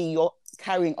obviously you're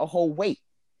carrying a whole weight.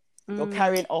 You're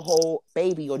carrying a whole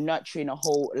baby. You're nurturing a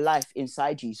whole life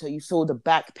inside you. So you feel the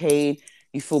back pain.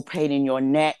 You feel pain in your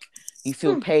neck. You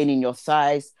feel pain in your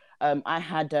thighs. I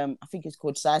had, I think it's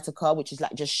called sciatica, which is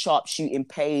like just sharp shooting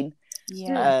pain.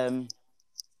 Yeah.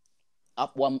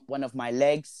 Up one of my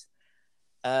legs.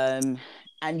 And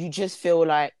you just feel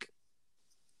like,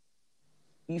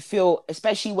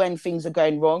 especially when things are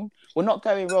going wrong. Well, not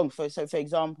going wrong. For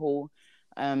example,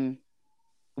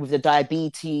 with the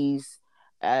diabetes,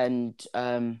 and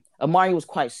Amari was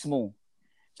quite small.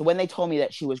 So when they told me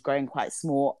that she was growing quite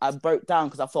small, I broke down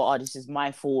because I thought, this is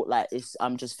my fault. Like,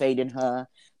 I'm just fading her.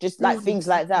 Just like things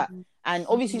like that. And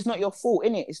obviously it's not your fault,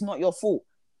 innit? It's not your fault.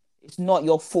 It's not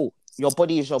your fault. Your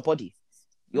body is your body.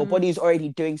 Your body is already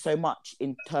doing so much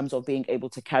in terms of being able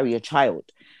to carry a child.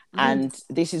 And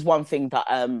this is one thing that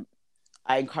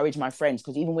I encourage my friends,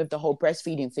 because even with the whole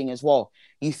breastfeeding thing as well,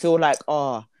 you feel like,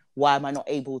 why am I not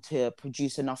able to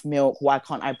produce enough milk? Why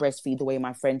can't I breastfeed the way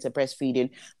my friends are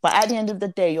breastfeeding? But at the end of the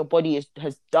day, your body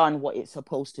has done what it's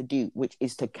supposed to do, which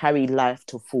is to carry life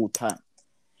to full term.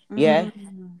 Yeah?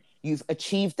 You've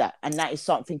achieved that. And that is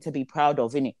something to be proud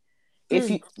of, innit? Do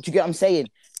you get what I'm saying?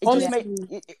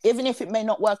 Even if it may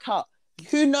not work out,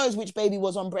 who knows which baby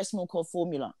was on breast milk or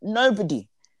formula? Nobody.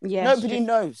 Nobody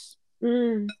knows.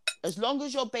 As long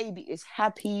as your baby is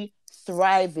happy,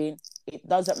 thriving, it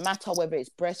doesn't matter whether it's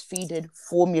breastfeeding,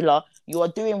 formula, you are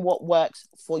doing what works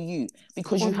for you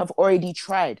because you have already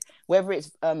tried. Whether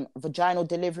it's vaginal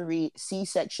delivery,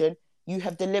 C-section, you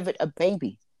have delivered a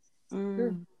baby.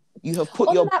 You have put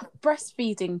on that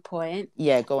breastfeeding point.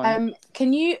 Yeah, go on.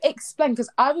 Can you explain? Because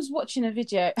I was watching a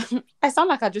video. I sound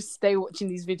like I just stay watching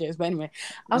these videos, but anyway,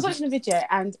 I was watching a video,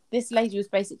 and this lady was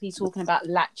basically talking about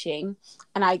latching,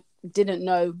 and I didn't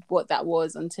know what that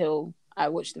was until I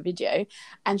watched the video.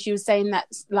 And she was saying that,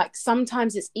 like,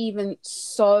 sometimes it's even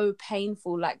so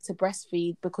painful, like, to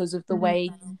breastfeed because of the way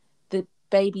the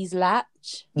babies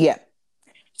latch. Yeah.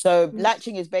 So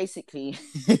latching is basically.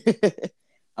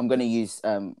 I'm going to use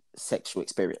sexual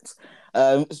experience.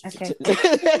 Okay.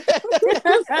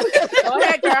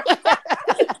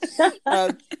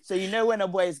 So when a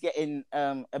boy is getting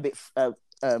a bit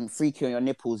freaky on your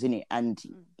nipples, innit? And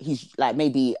he's like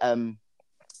maybe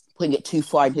putting it too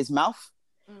far in his mouth.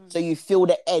 So you feel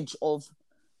the edge of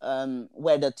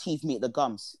where the teeth meet the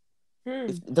gums.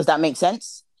 Does that make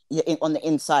sense? Yeah, on the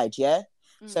inside, yeah?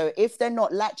 So if they're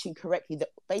not latching correctly,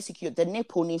 basically the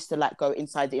nipple needs to like go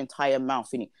inside the entire mouth.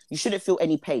 Innit? You shouldn't feel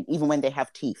any pain, even when they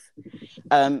have teeth.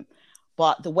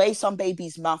 But the way some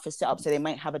babies' mouth is set up, so they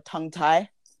might have a tongue tie.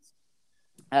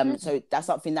 So that's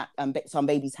something that some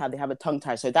babies have. They have a tongue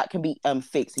tie, so that can be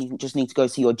fixed. You just need to go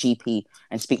see your GP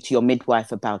and speak to your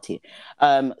midwife about it.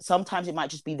 Sometimes it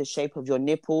might just be the shape of your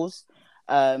nipples.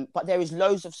 But there is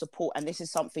loads of support, and this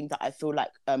is something that I feel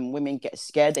like women get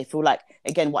scared. They feel like,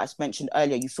 again, what I mentioned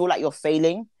earlier, you feel like you're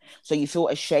failing, so you feel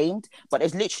ashamed, but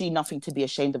there's literally nothing to be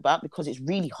ashamed about because it's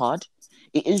really hard.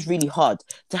 It is really hard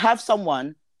to have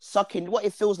someone sucking what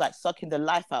it feels like, sucking the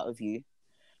life out of you.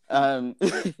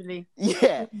 Literally.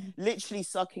 Yeah, literally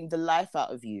sucking the life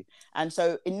out of you. And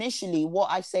so initially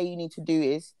what I say you need to do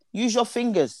is use your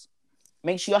fingers.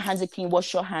 Make sure your hands are clean,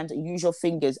 wash your hands, and use your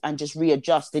fingers and just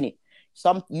readjust in it.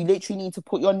 You literally need to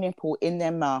put your nipple in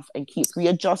their mouth and keep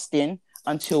readjusting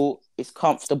until it's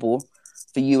comfortable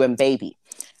for you and baby.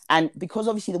 And because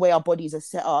obviously the way our bodies are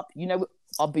set up,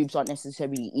 our boobs aren't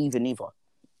necessarily even either.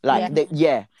 Like, they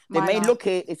may look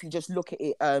it if you just look at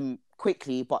it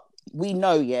quickly, but we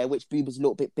know, which boob is a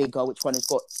little bit bigger, which one has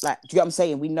got, like, do you know what I'm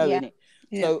saying? We know in it.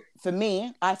 Yeah. So for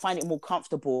me, I find it more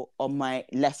comfortable on my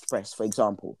left breast, for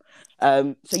example.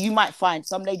 So you might find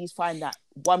some ladies find that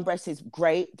one breast is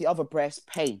great, the other breast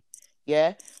pain.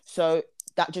 Yeah. So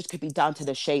that just could be down to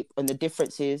the shape and the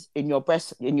differences in your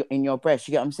breast, in your breast.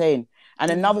 You get what I'm saying?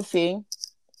 And another thing,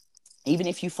 even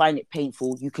if you find it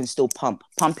painful, you can still pump.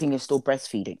 Pumping is still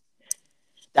breastfeeding.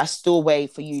 That's still a way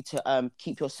for you to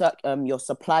keep your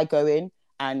supply going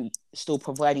and still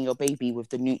providing your baby with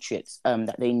the nutrients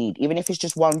that they need. Even if it's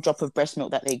just one drop of breast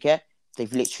milk that they get,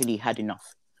 they've literally had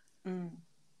enough.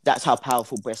 That's how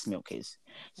powerful breast milk is.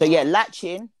 So yeah,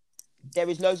 latching, there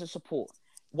is loads of support.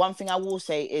 One thing I will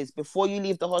say is before you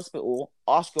leave the hospital,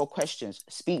 ask your questions.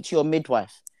 Speak to your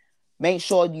midwife. Make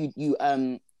sure you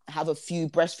have a few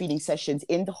breastfeeding sessions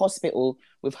in the hospital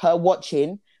with her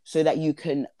watching so that you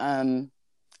can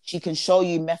she can show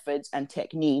you methods and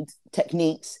techniques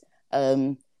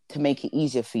to make it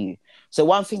easier for you. So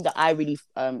one thing that I really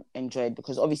enjoyed,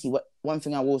 because obviously one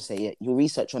thing I will say, yeah, you'll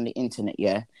research on the internet,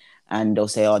 yeah, and they'll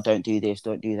say, oh, don't do this,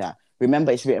 don't do that.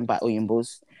 Remember, it's written by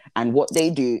Oyinbos, and what they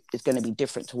do is going to be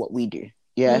different to what we do,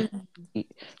 yeah?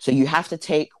 So you have to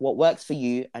take what works for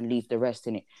you and leave the rest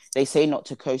in it. They say not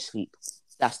to co-sleep.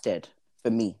 That's dead for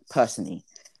me, personally.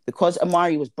 Because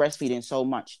Amari was breastfeeding so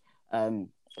much,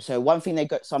 so one thing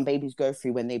some babies go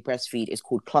through when they breastfeed is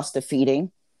called cluster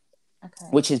feeding,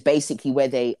 which is basically where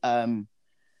they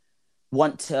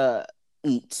want to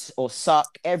eat or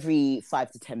suck every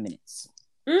 5 to 10 minutes.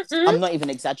 I'm not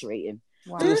even exaggerating.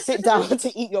 So you sit down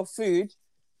to eat your food,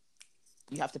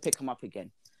 you have to pick them up again.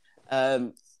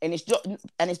 And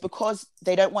it's because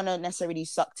they don't want to necessarily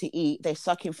suck to eat. They're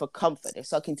sucking for comfort. They're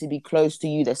sucking to be close to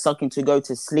you. They're sucking to go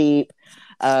to sleep.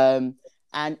 And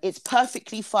it's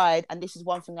perfectly fine. And this is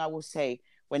one thing I will say.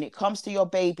 When it comes to your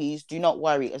babies, do not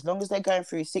worry. As long as they're going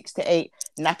through 6 to 8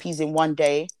 nappies in one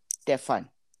day, they're fine.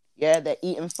 Yeah, they're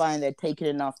eating fine. They're taking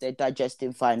enough. They're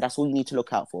digesting fine. That's all you need to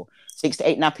look out for. 6 to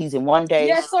 8 nappies in one day.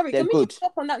 Yeah, sorry. They're Can we good. just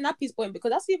stop on that nappies point?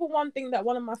 Because that's even one thing that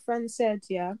one of my friends said,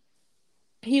 yeah.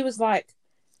 He was like,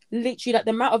 literally, like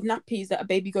the amount of nappies that a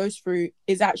baby goes through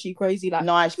is actually crazy. Like,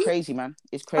 no, it's crazy, man.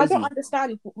 It's crazy. I don't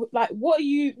understand. Like, what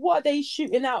are they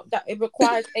shooting out that it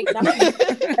requires 8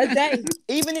 nappies a day?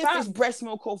 Even if it's breast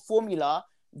milk or formula,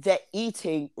 they're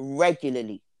eating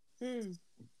regularly.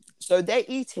 So they're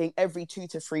eating every 2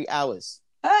 to 3 hours.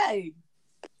 Hey.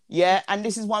 Yeah, and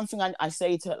this is one thing I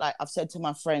say to, like, I've said to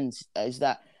my friends, is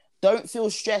that don't feel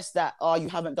stressed that, oh, you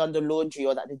haven't done the laundry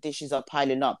or that the dishes are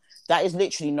piling up. That is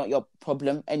literally not your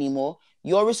problem anymore.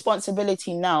 Your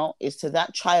responsibility now is to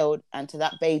that child and to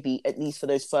that baby, at least for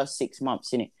those first 6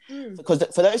 months, innit? Because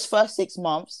for those first 6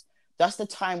 months, that's the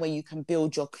time where you can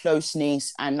build your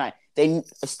closeness and like they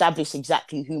establish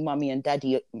exactly who mummy and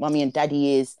daddy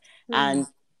is. And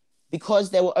because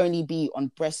they will only be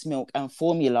on breast milk and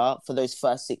formula for those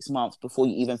first 6 months before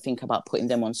you even think about putting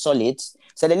them on solids.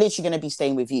 So they're literally going to be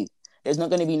staying with you. There's not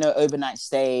going to be no overnight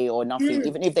stay or nothing.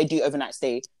 Even if they do overnight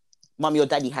stay, mummy or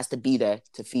daddy has to be there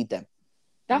to feed them.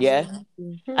 And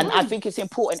I think it's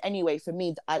important anyway for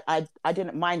me. I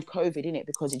didn't mind COVID in it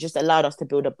because it just allowed us to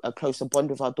build a closer bond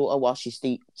with our daughter while she's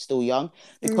still young.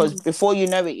 Because before you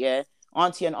know it, yeah,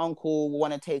 auntie and uncle will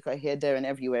want to take her here, there, and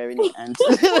everywhere in it. And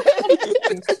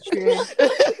it's true.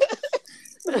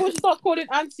 Before she start calling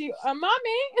auntie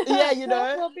mommy, yeah, you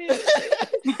know,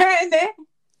 there.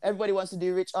 Everybody wants to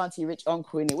do rich auntie, rich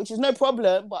uncle in it, which is no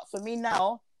problem. But for me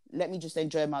now, let me just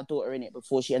enjoy my daughter in it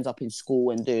before she ends up in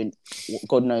school and doing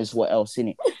God knows what else in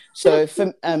it. So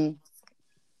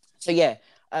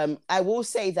I will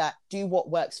say that do what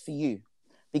works for you,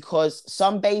 because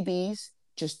some babies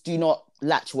just do not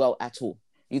latch well at all.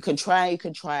 You can try,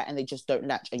 and they just don't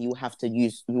latch, and you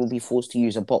will be forced to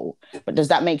use a bottle. But does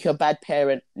that make you a bad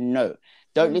parent? No.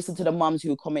 Don't listen to the mums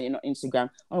who are commenting on Instagram,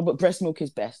 oh, but breast milk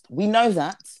is best. We know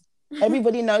that.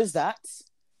 Everybody knows that.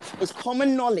 It's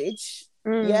common knowledge.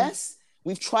 Yes.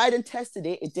 We've tried and tested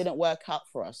it. It didn't work out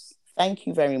for us. Thank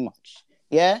you very much.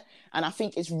 Yeah. And I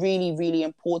think it's really, really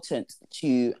important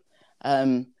to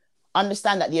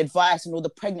understand that the advice and all the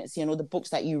pregnancy and all the books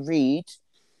that you read,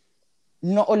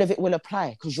 not all of it will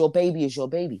apply, because your baby is your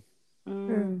baby.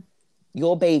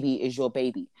 Your baby is your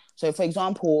baby. So, for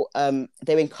example,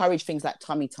 they encourage things like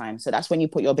tummy time. So that's when you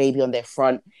put your baby on their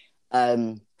front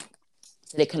so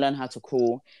they can learn how to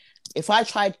crawl. If I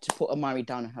tried to put Amari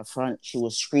down on her front, she will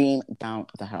scream down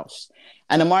the house.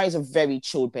 And Amari is a very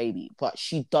chilled baby, but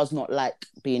she does not like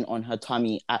being on her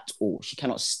tummy at all. She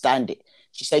cannot stand it.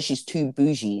 She says she's too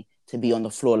bougie to be on the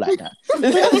floor like that.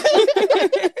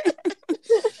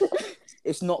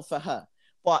 It's not for her.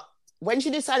 But when she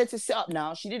decided to sit up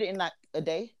now, she did it in like a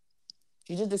day.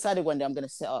 She just decided one day, I'm going to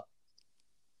sit up.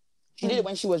 She did it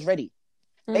when she was ready.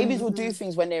 Babies will do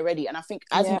things when they're ready. And I think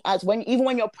even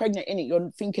when you're pregnant in it,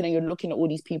 you're thinking and you're looking at all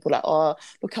these people like, oh,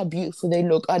 look how beautiful they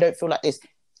look. I don't feel like this.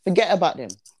 Forget about them.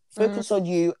 Focus on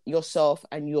you, yourself,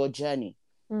 and your journey.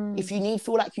 If you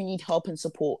feel like you need help and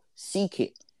support, seek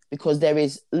it, because there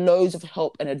is loads of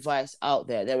help and advice out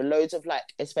there. There are loads of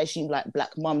especially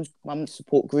Black mum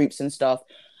support groups and stuff,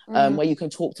 where you can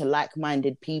talk to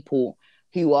like-minded people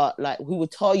who will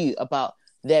tell you about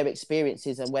their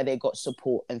experiences and where they got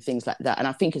support and things like that. And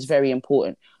I think it's very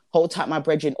important. Hold tight my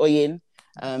brethren Oyin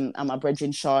and my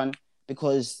brethren Sean,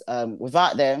 because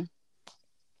without them,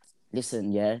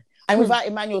 listen, yeah. And without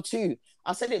Emmanuel too.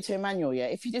 I said it to Emmanuel, yeah.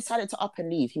 If he decided to up and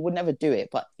leave, he would never do it.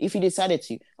 But if he decided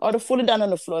to, I would have fallen down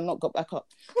on the floor and not got back up.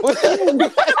 As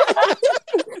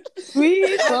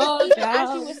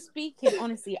you were speaking,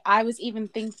 honestly, I was even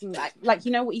thinking like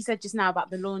you know what you said just now about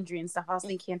the laundry and stuff. I was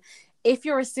thinking, if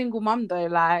you're a single mum though,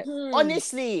 like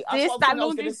honestly, that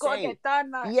laundry's got to get done.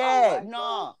 Like,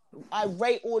 I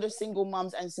rate all the single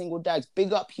mums and single dads.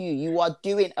 Big up you. You are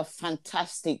doing a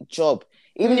fantastic job.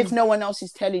 Even if no one else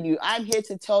is telling you, I'm here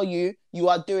to tell you, you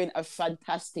are doing a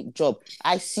fantastic job.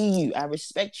 I see you. I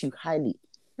respect you highly.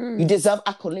 You deserve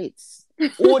accolades.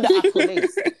 All the accolades.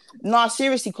 No,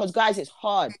 seriously, because guys, it's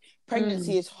hard.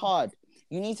 Pregnancy is hard.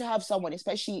 You need to have someone,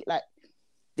 especially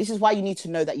this is why you need to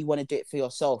know that you want to do it for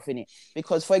yourself, innit?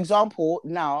 Because, for example,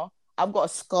 now I've got a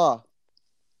scar.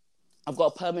 I've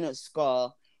got a permanent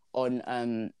scar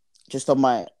on just on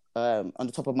my on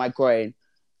the top of my groin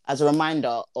as a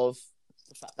reminder of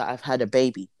the fact that I've had a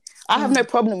baby. I have no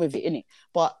problem with it, innit?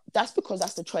 But that's because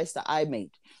that's the choice that I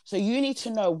made. So you need to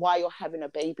know why you're having a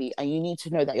baby, and you need to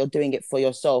know that you're doing it for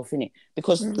yourself, innit?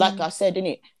 Because like I said,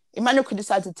 innit, Emmanuel could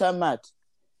decide to turn mad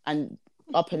and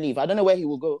up and leave. I don't know where he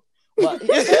will go. But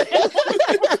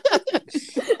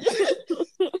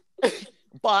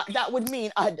but that would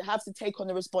mean I'd have to take on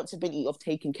the responsibility of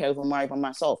taking care of Amari by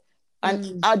myself.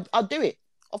 And I'll do it.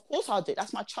 Of course I'll do it.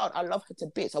 That's my child. I love her to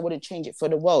bits. I wouldn't change it for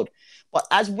the world. But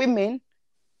as women,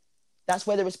 that's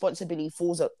where the responsibility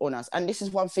falls on us. And this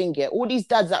is one thing, yeah. All these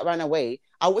dads that ran away,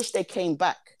 I wish they came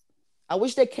back.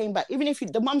 Even if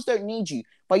the mums don't need you,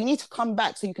 but you need to come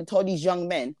back so you can tell these young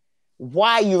men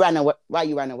why you ran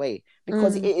away.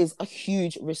 Because it is a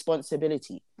huge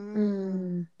responsibility.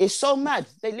 It's so mad.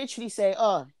 They literally say,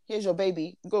 oh, here's your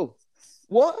baby, go.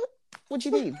 What do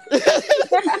you mean?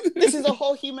 This is a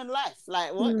whole human life.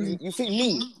 Like, what? You think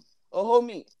me, a whole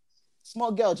me,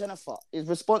 small girl, Jennifer, is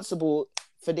responsible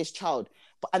for this child?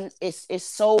 And it's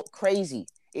so crazy.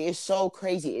 It is so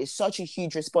crazy. It's such a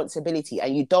huge responsibility.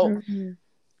 And you don't...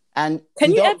 And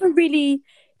Can you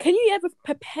ever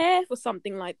prepare for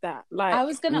something like that? Like, I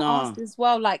was going to ask as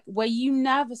well, like, were you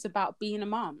nervous about being a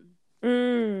mum?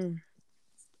 Do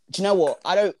you know what?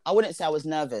 I wouldn't say I was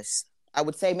nervous. I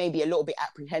would say maybe a little bit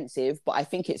apprehensive, but I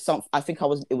think it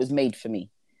was made for me.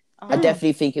 I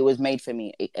definitely think it was made for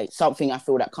me. It's something I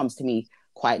feel that comes to me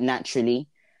quite naturally.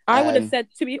 I would have said,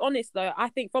 to be honest though, I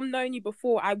think from knowing you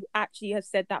before, I actually have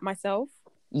said that myself.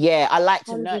 Yeah, I like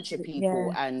to nurture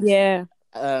people, and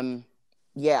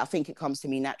I think it comes to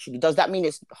me naturally. Does that mean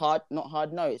it's hard? Not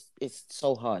hard. No, it's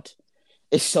so hard.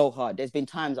 It's so hard. There's been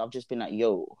times I've just been like,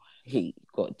 yo, hey,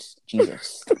 God,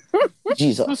 Jesus,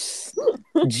 Jesus,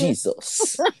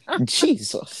 Jesus,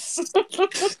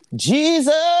 Jesus,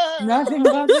 Jesus. Nothing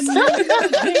but the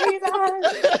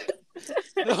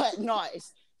Jesus. No,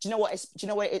 do you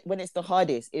know what? When it's the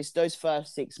hardest, it's those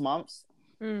first 6 months,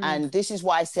 and this is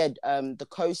why I said the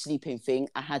co-sleeping thing.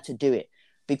 I had to do it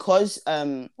because.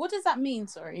 What does that mean?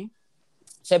 Sorry.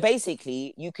 So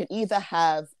basically, you can either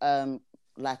have I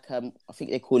think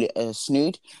they call it a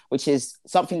snood, which is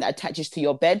something that attaches to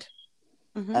your bed,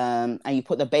 and you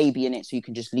put the baby in it so you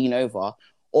can just lean over,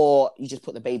 or you just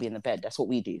put the baby in the bed. That's what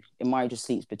we do. Imari just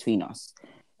sleeps between us,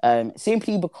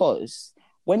 simply because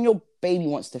when your baby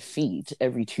wants to feed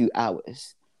every 2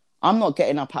 hours, I'm not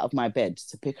getting up out of my bed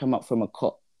to pick them up from a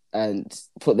cot and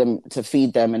put them to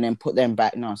feed them and then put them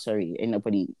back. No, sorry, ain't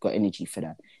nobody got energy for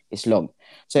that. It's long.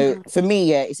 So for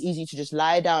me, it's easy to just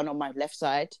lie down on my left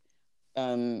side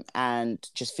and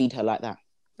just feed her like that.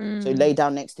 So lay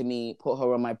down next to me, put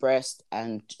her on my breast,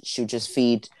 and she'll just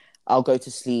feed. I'll go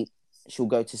to sleep, she'll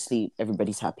go to sleep,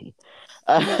 everybody's happy.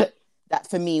 That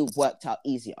for me worked out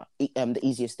easier, the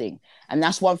easiest thing. And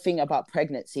that's one thing about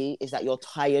pregnancy, is that you're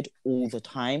tired all the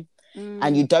time,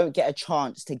 and you don't get a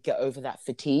chance to get over that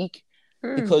fatigue,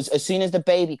 because as soon as the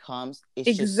baby comes, it's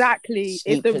exactly just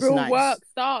it's the real nights. work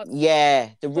starts. Yeah,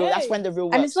 that's when the real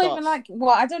work and it's starts. not even like,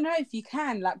 well, I don't know if you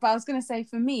can, like, but I was gonna say,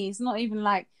 for me, it's not even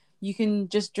like you can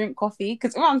just drink coffee.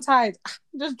 Because when I'm tired,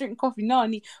 just drink coffee. No, I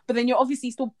need. But then you're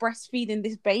obviously still breastfeeding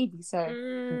this baby. So,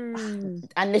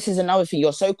 and this is another thing.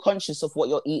 You're so conscious of what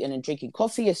you're eating and drinking.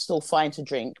 Coffee is still fine to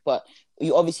drink, but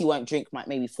you obviously won't drink like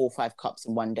maybe 4 or 5 cups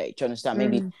in one day. Do you understand?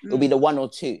 Maybe it'll be the 1 or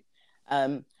 2.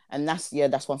 And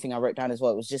that's one thing I wrote down as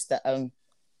well. It was just that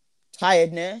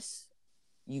tiredness,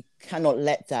 you cannot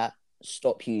let that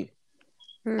stop you.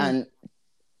 And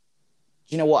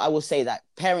you know what? I will say that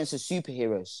parents are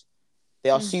superheroes. They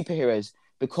are superheroes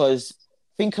because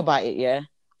think about it, yeah?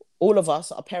 All of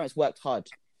us, our parents worked hard.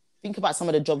 Think about some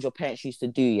of the jobs your parents used to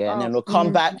do, yeah? And then they'll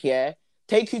come back, yeah?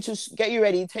 Take you to, get you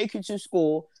ready, take you to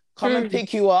school, come and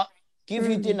pick you up, give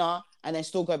you dinner, and then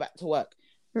still go back to work.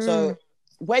 So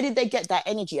where did they get that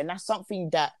energy? And that's something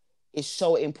that is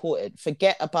so important.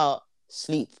 Forget about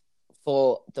sleep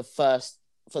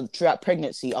throughout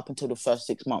pregnancy up until the first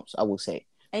 6 months, I will say.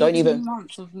 18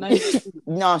 months of no sleep.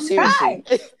 No, seriously.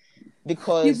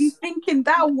 Because you'll be thinking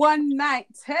that one night,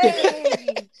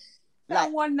 hey,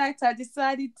 that one night I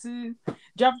decided to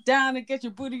drop down and get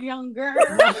your booty on, girl.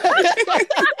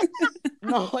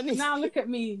 No, honestly. Now look at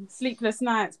me, sleepless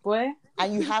nights, boy.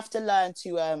 And you have to learn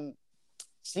to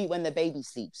sleep when the baby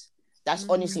sleeps. That's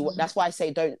honestly that's why I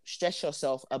say don't stress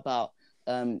yourself about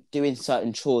doing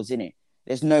certain chores, innit?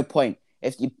 There's no point.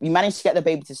 If you manage to get the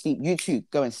baby to sleep, you too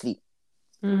go and sleep.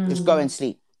 Just go and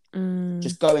sleep.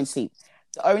 Just go and sleep.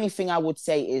 The only time I would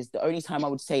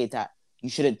say that you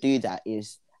shouldn't do that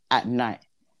is at night,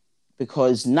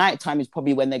 because nighttime is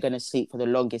probably when they're going to sleep for the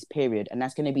longest period, and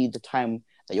that's going to be the time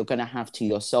that you're going to have to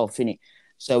yourself, innit?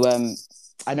 So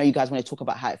I know you guys want to talk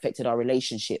about how it affected our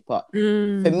relationship, but for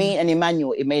me and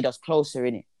Emmanuel, it made us closer,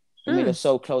 innit? It made us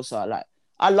so closer. Like,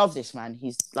 I love this man.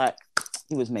 He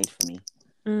was made for me.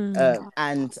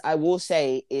 And I will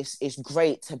say it's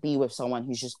great to be with someone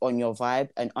who's just on your vibe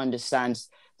and understands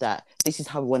that this is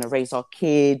how we want to raise our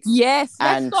kids. Yes,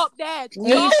 let's stop there.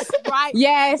 Stop right.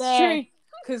 Yeah, it's true.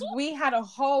 Because we had a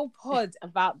whole pod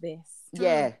about this.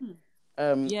 Yeah.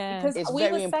 Because it's we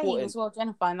very were saying important as well,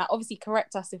 Jennifer, and like, obviously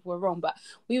correct us if we're wrong, but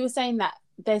we were saying that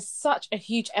there's such a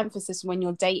huge emphasis when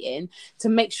you're dating to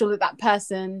make sure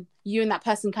that you and that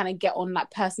person kind of get on,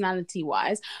 like, personality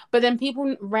wise, but then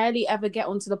people rarely ever get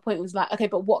on to the point where it's like, okay,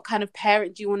 but what kind of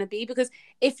parent do you want to be? Because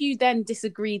if you then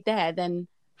disagree there, then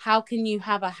how can you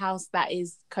have a house that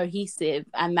is cohesive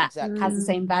and that has the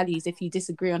same values if you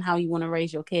disagree on how you want to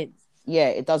raise your kids? Yeah,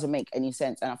 it doesn't make any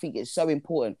sense. And I think it's so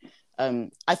important.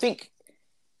 I think,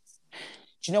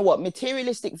 do you know what?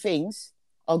 Materialistic things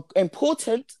are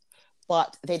important,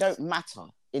 but they don't matter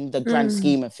in the grand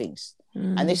scheme of things.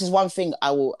 And this is one thing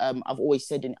I've always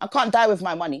said, I can't die with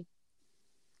my money.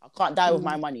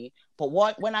 But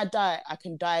when I die, I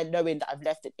can die knowing that I've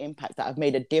left an impact, that I've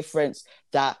made a difference,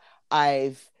 that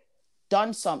I've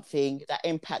done something that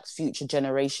impacts future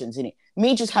generations, innit?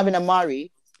 Me just having a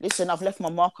Mari, listen, I've left my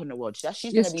mark on the world.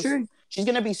 She's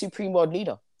gonna be supreme world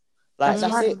leader. Like,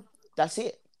 that's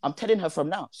it. I'm telling her from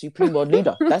now, supreme world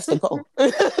leader. That's the goal.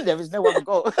 There is no other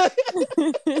goal.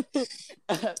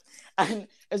 And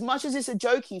as much as it's a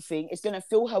jokey thing, it's going to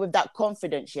fill her with that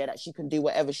confidence, yeah, that she can do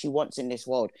whatever she wants in this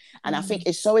world. And I think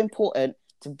it's so important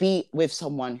to be with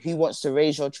someone who wants to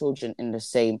raise your children in the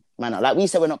same manner. Like we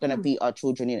said, we're not going to beat our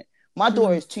children in it. My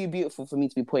daughter is too beautiful for me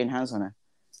to be putting hands on her.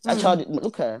 That child,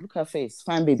 look at her face,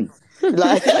 fine baby.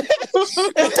 Like,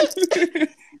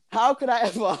 how could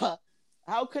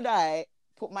I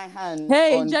put my hand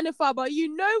on... Jennifer, but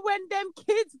you know when them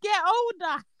kids get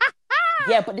older.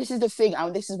 Yeah, but this is the thing,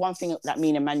 and this is one thing that me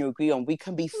and Emmanuel agree on. We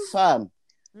can be firm.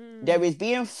 There is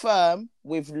being firm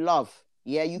with love.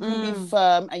 Yeah, you can be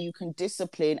firm and you can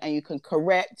discipline and you can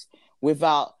correct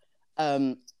without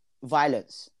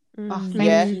violence.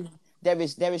 Yeah, there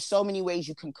is so many ways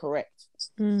you can correct.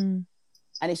 And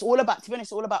it's all about, to be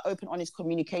honest, it's all about open, honest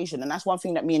communication. And that's one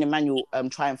thing that me and Emmanuel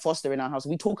try and foster in our house.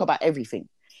 We talk about everything.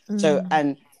 So,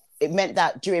 and it meant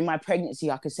that during my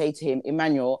pregnancy, I could say to him,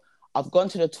 Emmanuel, I've gone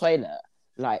to the toilet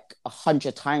like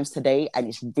 100 times today and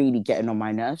it's really getting on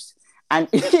my nerves. And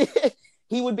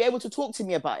he would be able to talk to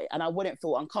me about it and I wouldn't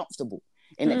feel uncomfortable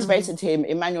in expressing to him,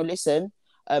 Emmanuel, listen,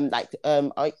 there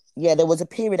was a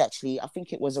period actually, I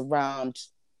think it was around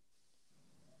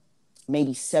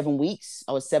maybe 7 weeks.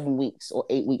 I was 7 weeks or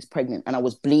 8 weeks pregnant and I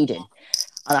was bleeding.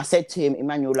 And I said to him,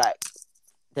 Emmanuel, like,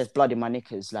 there's blood in my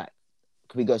knickers, like,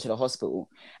 could we go to the hospital?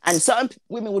 And certain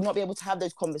women would not be able to have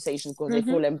those conversations because they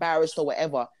feel embarrassed or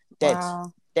whatever. Dead.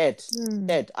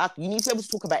 You need to be able to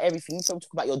talk about everything. You need to be able to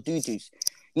talk about your doo-doos.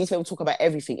 You need to be able to talk about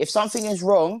everything. If something is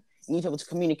wrong, you need to be able to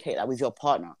communicate that with your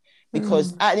partner.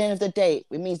 Because at the end of the day,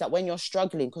 it means that when you're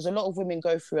struggling, because a lot of women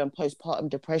go through postpartum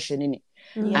depression, innit?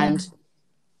 And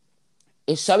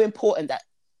it's so important that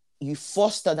you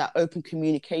foster that open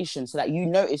communication so that you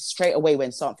notice straight away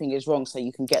when something is wrong so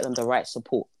you can get them the right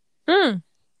support.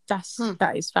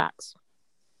 That is facts.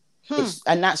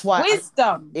 And that's why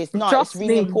wisdom. It's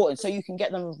really important so you can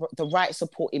get them the right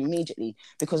support immediately,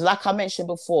 because like I mentioned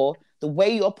before, the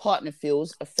way your partner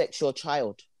feels affects your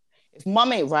child. If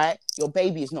mum ain't right, your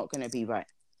baby is not going to be right.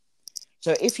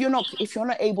 So if you're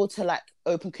not able to like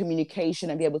open communication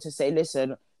and be able to say,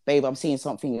 listen, babe, I'm seeing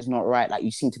something is not right, like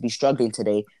you seem to be struggling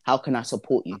today, how can I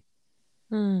support you?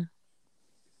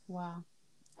 Wow.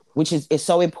 Which is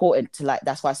so important to like,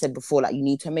 that's why I said before, like you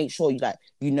need to make sure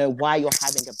you know why you're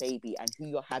having a baby and who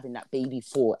you're having that baby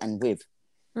for and with.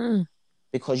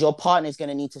 Because your partner is going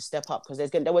to need to step up, because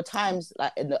there were times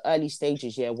like in the early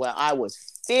stages, where I was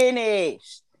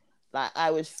finished. Like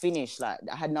I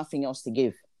had nothing else to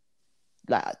give.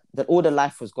 Like all the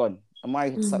life was gone.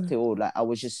 Amari had sucked it all. Like I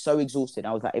was just so exhausted.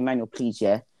 I was like, Emmanuel, please,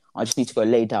 I just need to go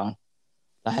lay down.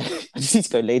 Like I just need to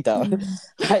go lay down.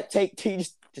 Like take two,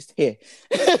 just here.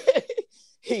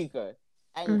 Here you go.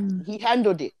 And he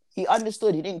handled it. He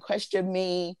understood. He didn't question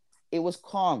me. It was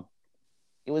calm.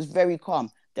 It was very calm.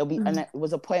 And it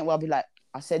was a point where I'll be like,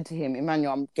 I said to him,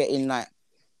 Emmanuel, I'm getting like,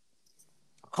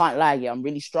 I can't lie, I'm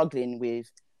really struggling with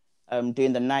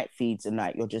doing the night feeds, and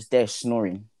like you're just there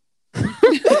snoring.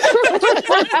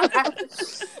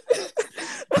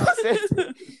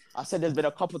 I said there's been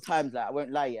a couple times, like I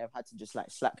won't lie, I've had to just like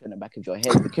slap you on the back of your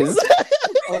head because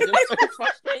I was just so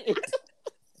frustrated.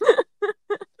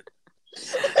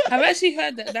 I've actually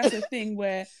heard that that's a thing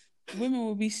where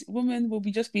women will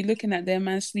be just be looking at their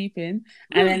man sleeping,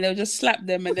 and then they'll just slap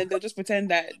them, and then they'll just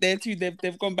pretend that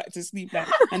they've gone back to sleep, like,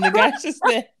 and the guy's just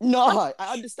there. No, I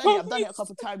understand it. I've done it a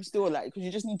couple of times still, like, because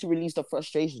you just need to release the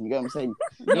frustration. You get what I'm saying?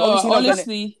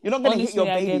 Honestly, you're not gonna hit your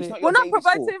baby. We're not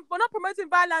promoting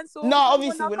violence. No,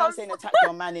 obviously we're not saying attack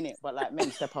your man in it, but like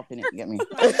men step up in it. You get me?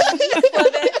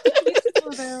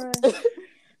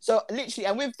 So literally,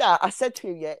 and with that, I said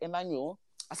to him, Emmanuel.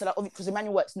 I said, because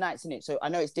Emmanuel works nights in it, so I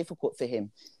know it's difficult for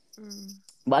him.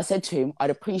 But I said to him, I'd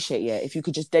appreciate, if you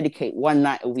could just dedicate one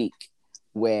night a week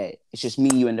where it's just me,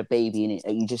 you, and the baby in it,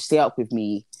 and you just stay up with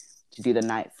me to do the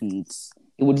night feeds.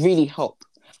 It would really help.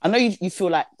 I know you feel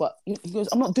like, but he goes,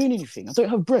 I'm not doing anything. I don't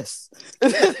have breasts.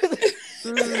 But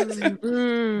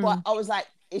I was like,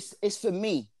 it's for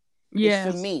me. Yeah.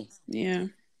 It's for me. Yeah.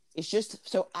 It's just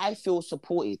so I feel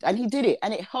supported. And he did it.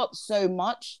 And it helped so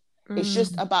much. It's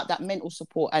just about that mental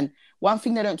support. And one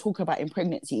thing they don't talk about in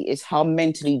pregnancy is how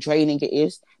mentally draining it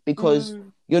is, because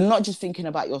you're not just thinking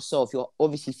about yourself. You're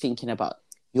obviously thinking about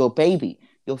your baby.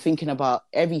 You're thinking about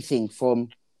everything from,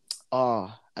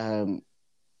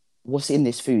 what's in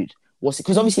this food?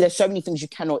 Because obviously there's so many things you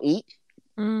cannot eat.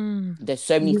 There's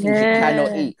so many things you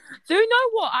cannot eat. Do you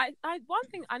know what? I one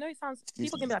thing I know, it sounds,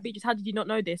 people can be like, Beatrice, how did you not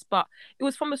know this? But it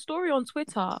was from a story on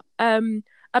Twitter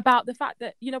about the fact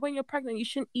that, when you're pregnant, you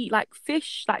shouldn't eat like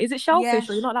fish. Like, is it shellfish,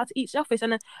 or you're not allowed to eat shellfish?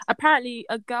 And then apparently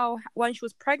a girl, when she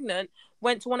was pregnant,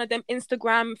 went to one of them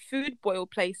Instagram food boil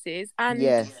places, and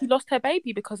she lost her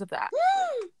baby because of that.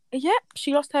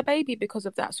 She lost her baby because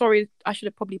of that. Sorry, I should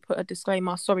have probably put a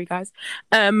disclaimer. Sorry, guys.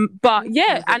 But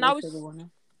and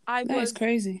I was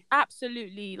crazy.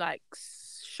 Absolutely like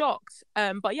shocked.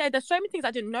 But there's so many things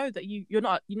I didn't know that you're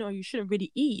not, you shouldn't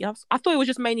really eat. I thought it was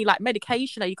just mainly like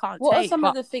medication that you can't take. What are some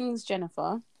of the things,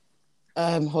 Jennifer?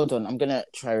 Hold on, I'm gonna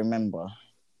try remember.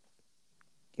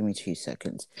 Give me 2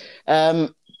 seconds. I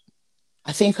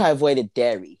think I avoided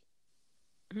dairy.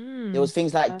 There was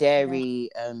things like dairy.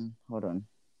 Hold on.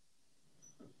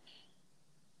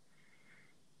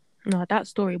 No, that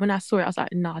story, when I saw it, I was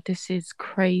like, nah, this is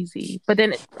crazy. But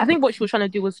then I think what she was trying to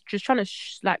do was just trying to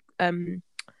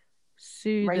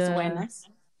raise awareness.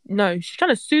 No, she's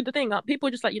trying to soothe the thing up. People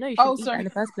are just like, you shouldn't eat that in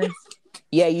the first place.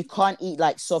 Yeah, you can't eat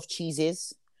like soft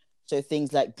cheeses. So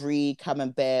things like brie,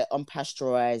 camembert,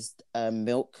 unpasteurized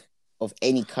milk of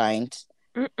any kind.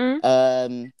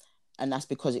 And that's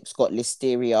because it's got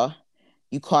listeria.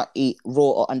 You can't eat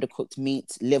raw or undercooked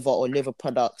meat, liver or liver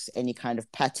products, any kind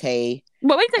of pate.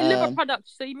 But when you say liver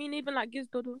products, so you mean even like giz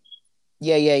dodo?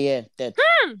 Yeah. Dead.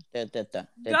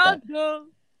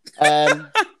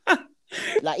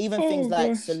 Like even things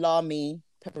like salami,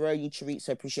 pepperoni,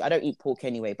 chorizo, prosciutto. I don't eat pork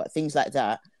anyway, but things like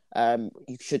that,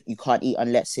 you can't eat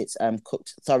unless it's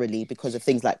cooked thoroughly because of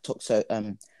things like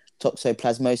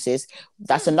toxoplasmosis.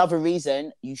 That's another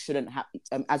reason you shouldn't have,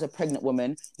 as a pregnant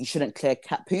woman, you shouldn't clear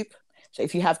cat poop. So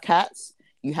if you have cats,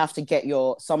 you have to get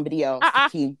somebody else to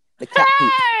clean the cat poop.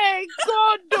 Hey,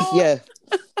 God, yeah.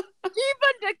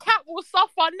 Even the cat will suffer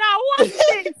now. What's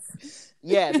this?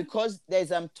 Yeah, because there's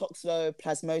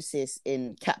toxoplasmosis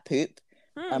in cat poop.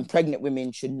 Pregnant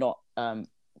women should not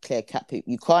clear cat poop.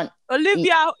 You can't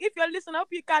Olivia, if you're listening, I hope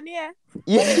you can hear.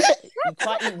 Yeah, you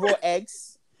can't eat raw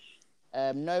eggs.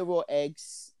 No raw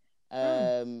eggs.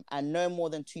 And no more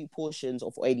than 2 portions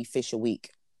of oily fish a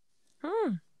week.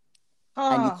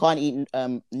 And you can't eat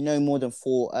no more than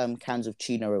 4 cans of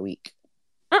tuna a week.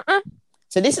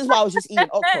 So this is why I was just eating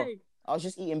okra. I was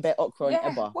just eating bare okra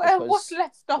and eba. What's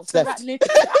left after that?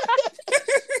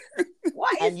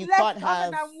 What is left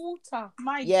other than water?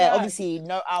 My God. Obviously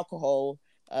no alcohol.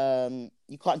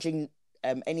 You can't drink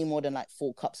any more than like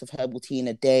 4 cups of herbal tea in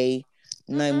a day.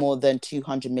 No more than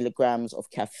 200 milligrams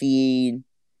of caffeine.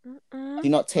 Do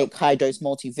not take high dose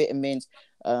multivitamins.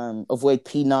 Avoid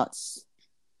peanuts.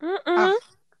 No,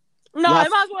 I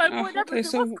might as well avoid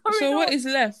everything. So what is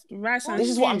left? Rice and This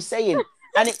is what I'm saying.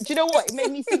 And do you know what? It made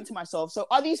me think to myself, so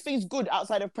are these things good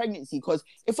outside of pregnancy? Because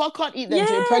if I can't eat them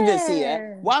during pregnancy,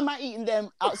 why am I eating them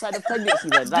outside of pregnancy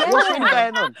then? Like, what's really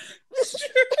going on?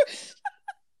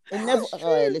 It never.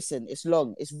 Listen, it's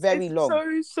long. It's very long. So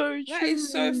true. That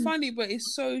is so funny, but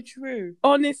it's so true.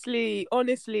 Honestly.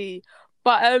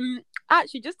 But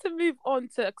actually, just to move on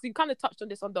to, because you kind of touched on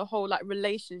this on the whole like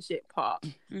relationship part.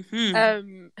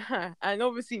 And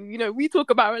obviously, you know, we talk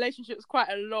about relationships quite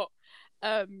a lot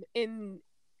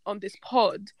on this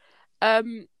pod.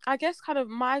 I guess kind of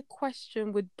my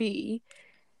question would be,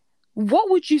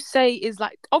 what would you say is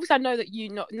like, obviously I know that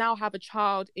you now have a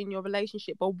child in your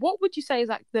relationship, but what would you say is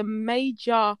like the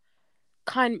major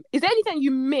is there anything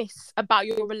you miss about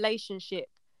your relationship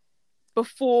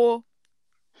before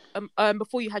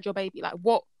you had your baby? Like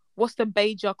what's the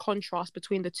major contrast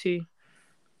between the two?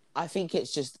 I think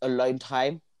it's just alone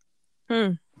time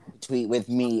with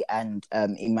me and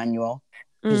Emmanuel,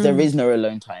 because there is no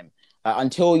alone time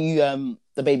until you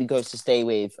the baby goes to stay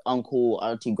with uncle,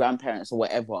 auntie, grandparents or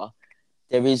whatever.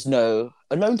 There is no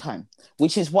alone time,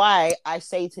 which is why I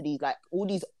say to these like all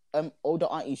these older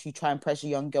aunties who try and pressure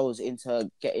young girls into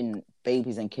getting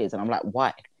babies and kids, and I'm like,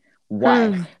 why?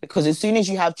 Because as soon as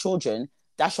you have children,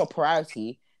 that's your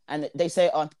priority. And they say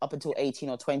up until 18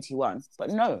 or 21, but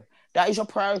no, that is your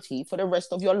priority for the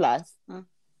rest of your life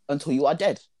until you are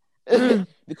dead.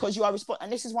 Because you are responsible.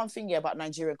 And this is one thing about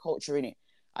Nigerian culture, innit?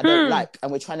 I don't like, and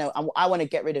we're trying to, I want to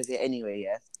get rid of it anyway,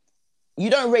 yeah? You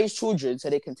don't raise children so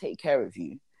they can take care of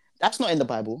you. That's not in the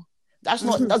Bible. That's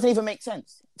not, doesn't even make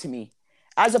sense to me.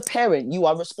 As a parent, you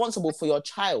are responsible for your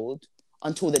child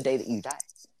until the day that you die.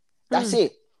 That's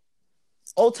it.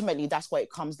 Ultimately, that's what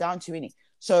it comes down to, innit?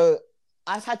 So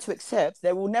I've had to accept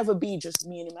there will never be just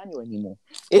me and Emmanuel anymore.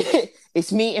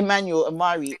 It's me, Emmanuel,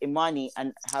 Amari, Imani,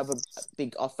 and have a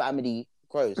big, our family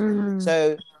grows.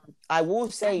 So I will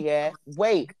say,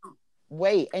 wait,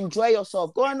 enjoy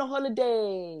yourself. Go on the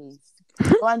holidays.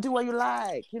 Go and do what you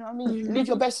like. You know what I mean? Live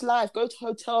your best life. Go to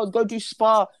hotels. Go do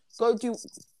spa. Go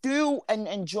do and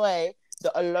enjoy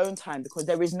the alone time, because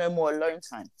there is no more alone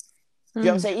time. You know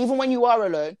what I'm saying? Even when you are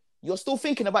alone, you're still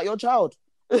thinking about your child.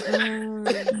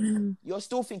 You're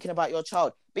still thinking about your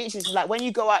child. Beatrice, like when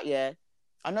you go out,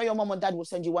 I know your mom and dad will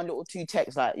send you 1 or 2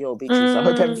 texts like, yo, Beatrice, I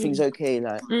hope everything's okay.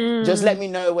 Like, just let me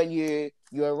know when you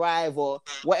arrive or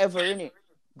whatever, innit?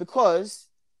 Because,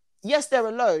 yes, they're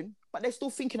alone, but they're still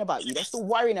thinking about you. They're still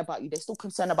worrying about you. They're still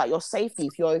concerned about your safety,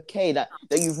 if you're okay, that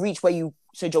you've reached where you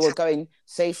said you were going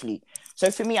safely.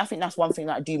 So for me, I think that's one thing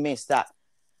that I do miss, that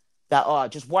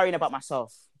just worrying about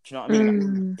myself. Do you know what I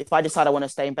mean? If I decide I want to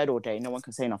stay in bed all day, no one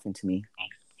can say nothing to me.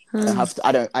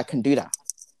 I can do that.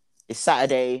 It's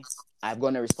Saturday. I've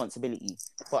got no responsibility,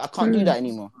 but I can't do that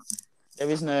anymore. There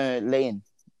is no laying.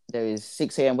 There is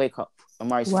 6 a.m. wake up.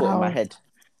 Amari's foot in my head.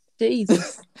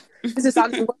 Jesus. This is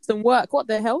sounding worse than work. What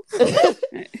the hell?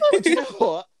 But you know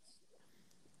what?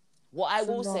 What I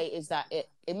will say is that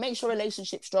it makes your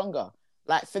relationship stronger.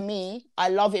 Like for me, I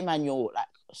love Emmanuel like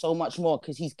so much more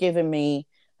because he's given me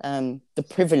the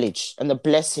privilege and the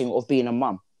blessing of being a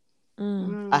mum.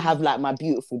 I have like my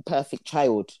beautiful, perfect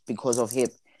child because of him.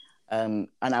 And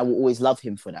I will always love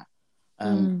him for that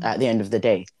at the end of the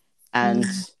day. And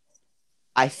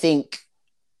I think,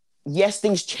 yes,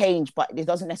 things change, but it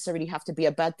doesn't necessarily have to be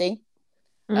a bad thing.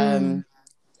 And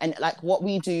like what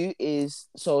we do is,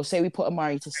 so say we put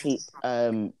Amari to sleep.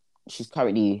 She's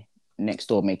currently next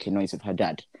door making noise with her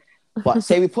dad. But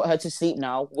say we put her to sleep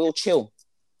now, we'll chill.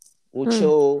 We'll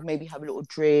chill, maybe have a little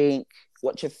drink,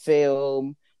 watch a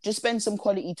film, just spend some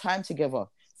quality time together.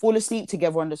 Fall asleep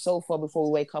together on the sofa before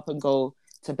we wake up and go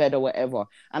to bed or whatever.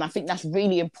 And I think that's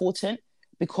really important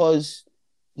because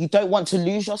you don't want to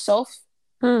lose yourself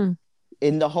in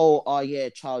the whole,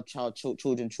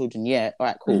 children. Yeah, all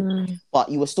right, cool. But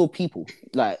you are still people.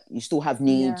 Like, you still have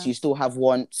needs, you still have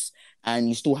wants, and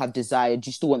you still have desires.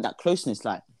 You still want that closeness.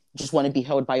 Like, just want to be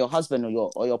held by your husband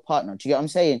or your partner. Do you get what I'm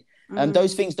saying?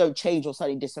 Those things don't change or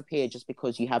suddenly disappear just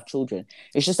because you have children.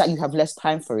 It's just that you have less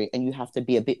time for it, and you have to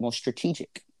be a bit more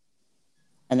strategic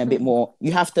and a bit more.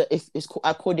 You have to.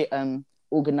 I called it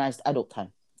organized adult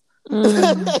time,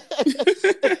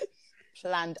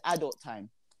 planned adult time.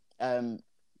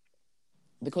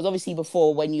 Because obviously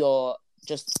before, when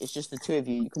it's just the two of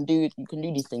you, you can do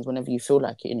these things whenever you feel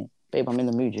like it, innit? Babe, I'm in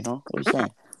the mood, you know? What are you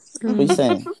saying? What are you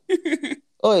saying?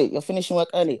 Oi, you're finishing work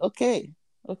early. Okay.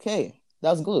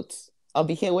 That's good. I'll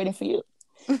be here waiting for you.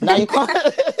 Now you can't.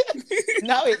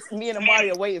 Now it's me and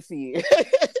Amaria waiting for you.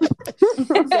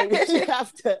 So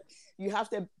you have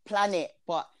to plan it.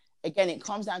 But again, it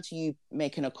comes down to you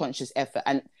making a conscious effort.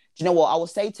 And do you know what? I will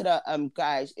say to the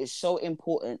guys, it's so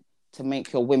important to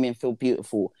make your women feel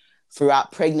beautiful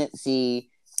throughout pregnancy,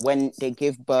 when they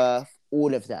give birth,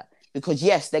 all of that. Because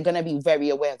yes, they're going to be very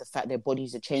aware of the fact their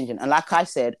bodies are changing. And like I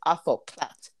said, I felt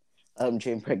clapped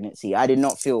during pregnancy. I did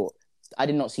not see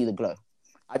the glow.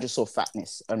 I just saw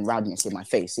fatness and roundness in my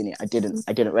face, innit? I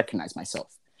didn't recognize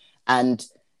myself.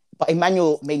 But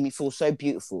Emmanuel made me feel so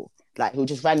beautiful. Like, he'll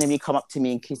just randomly come up to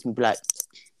me and kiss me, be like,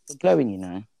 you're glowing, you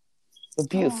know? You're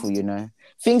beautiful, you know?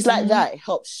 Things like that, it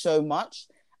helps so much.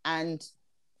 And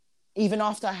even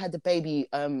after I had the baby,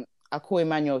 I call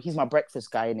Emmanuel, he's my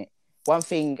breakfast guy, innit? One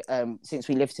thing, since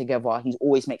we live together, he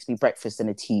always makes me breakfast and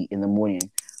a tea in the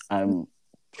morning,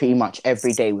 pretty much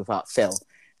every day without fail.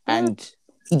 And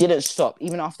he didn't stop.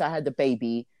 Even after I had the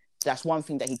baby, that's one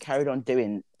thing that he carried on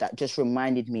doing that just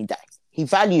reminded me that he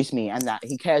values me and that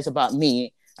he cares about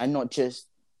me and not just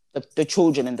the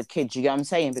children and the kids. You get what I'm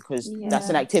saying? Because that's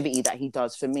an activity that he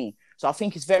does for me. So I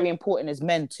think it's very important as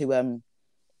men to,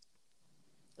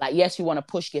 like, yes, we want to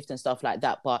push gift and stuff like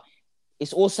that, but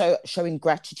it's also showing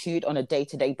gratitude on a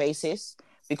day-to-day basis,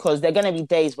 because there are going to be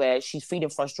days where she's feeling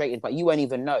frustrated, but you won't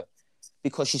even know,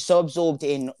 because she's so absorbed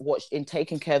in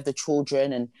taking care of the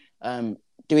children and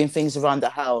doing things around the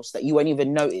house that you won't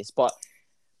even notice. But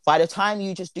by the time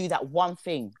you just do that one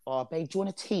thing, oh, babe, do you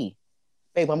want a tea?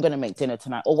 Babe, I'm going to make dinner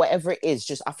tonight, or whatever it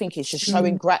is. I think it's just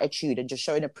showing gratitude and just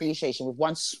showing appreciation with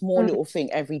one small little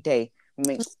thing every day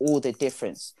makes all the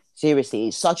difference. Seriously,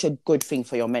 it's such a good thing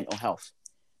for your mental health.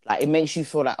 Like, it makes you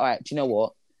feel like, all right, do you know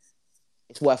what?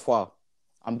 It's worthwhile.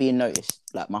 I'm being noticed.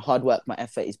 Like, my hard work, my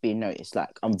effort is being noticed.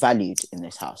 Like, I'm valued in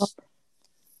this house.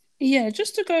 Yeah,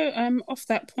 just to go off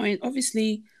that point,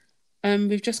 obviously,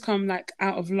 we've just come like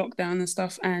out of lockdown and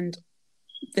stuff, and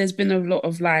there's been a lot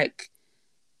of like,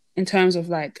 in terms of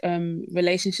like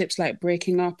relationships like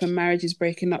breaking up and marriages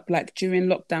breaking up like during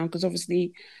lockdown, because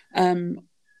obviously, I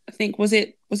think was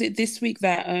it this week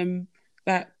that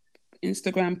that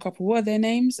Instagram couple, what are their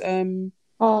names?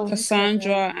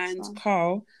 Cassandra and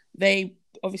Carl. They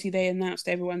announced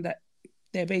to everyone that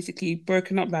they're basically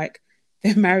broken up, like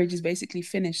their marriage is basically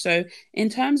finished. So in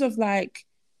terms of like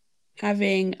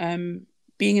having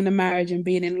being in a marriage and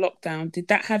being in lockdown, did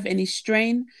that have any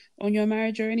strain on your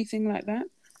marriage or anything like that?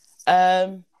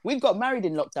 We've got married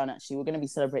in lockdown, actually. We're going to be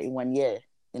celebrating 1 year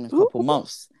in a couple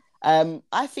months.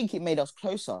 I think it made us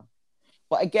closer.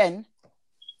 But again,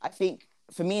 I think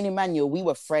for me and Emmanuel, we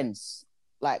were friends.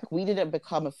 Like, we didn't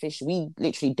become official. We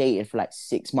literally dated for like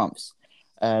 6 months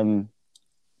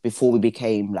before we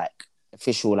became like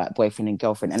official, like boyfriend and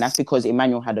girlfriend. And that's because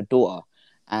Emmanuel had a daughter,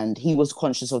 and he was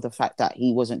conscious of the fact that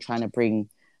he wasn't trying to bring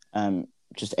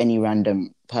just any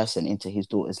random person into his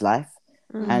daughter's life.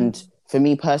 And for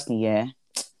me personally,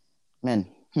 man.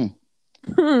 You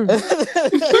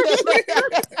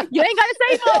ain't gotta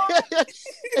say no.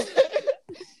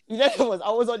 You know what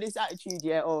I was on this attitude,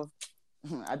 of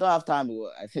I don't have time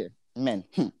to men.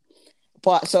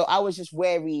 But so I was just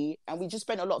wary, and we just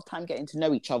spent a lot of time getting to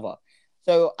know each other.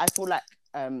 So I feel like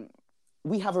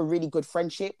we have a really good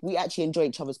friendship. We actually enjoy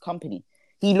each other's company.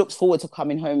 He looks forward to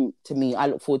coming home to me. I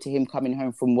look forward to him coming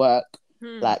home from work.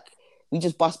 Like, we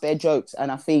just bust bare jokes,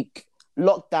 and I think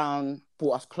lockdown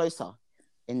brought us closer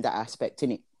in that aspect,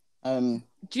 innit? Do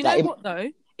you know what though?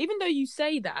 Even though you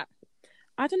say that,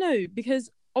 I don't know, because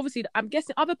obviously I'm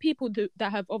guessing other people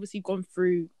that have obviously gone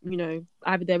through, you know,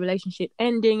 either their relationship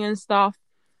ending and stuff,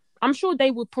 I'm sure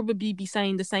they would probably be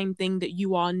saying the same thing that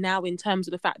you are now, in terms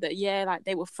of the fact that like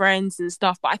they were friends and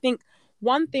stuff. But I think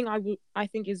one thing I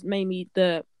think is maybe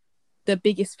the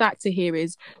biggest factor here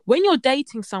is when you're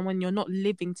dating someone, you're not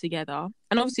living together.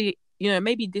 And obviously, you know,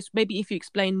 maybe if you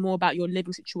explain more about your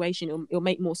living situation, it'll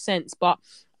make more sense. But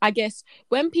I guess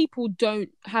when people don't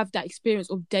have that experience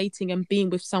of dating and being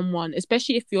with someone,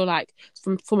 especially if you're like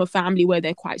from a family where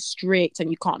they're quite strict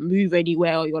and you can't move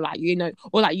anywhere, or you're like, you know,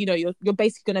 or like, you know, you're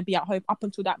basically going to be at home up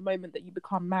until that moment that you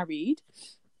become married.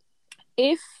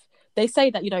 If they say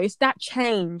that, it's that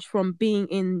change from being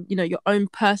in, your own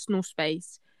personal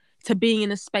space to being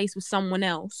in a space with someone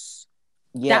else.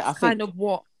 Yeah, That's kind of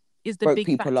what is the broke big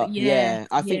people factor. up. Yeah,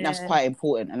 I think that's quite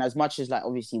important. And as much as like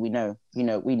obviously we know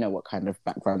what kind of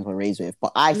background we're raised with,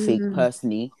 but I think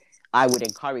personally I would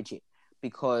encourage it,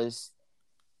 because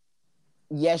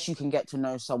yes, you can get to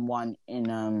know someone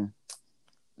in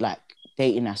like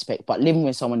dating aspect, but living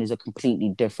with someone is a completely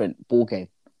different ball game.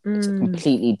 It's a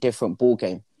completely different ball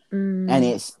game. And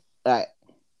it's like,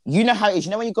 you know how it is,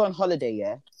 when you go on holiday,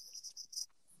 yeah,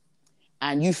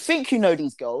 and you think you know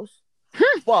these girls,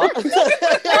 but you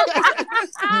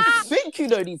think you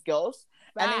know these girls,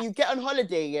 and then you get on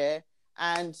holiday, yeah,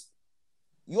 and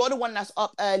you're the one that's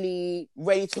up early,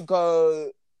 ready to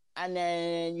go, and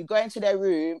then you go into their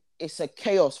room, it's a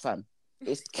chaos, fam.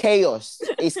 It's chaos.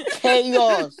 It's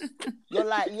chaos. You're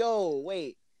like, yo,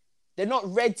 wait, they're not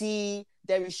ready.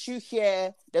 There is shoe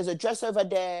here. There's a dress over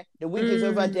there. The wig is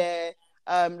over there.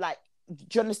 Like, do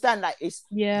you understand? Like, it's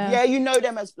you know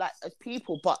them as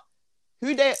people, but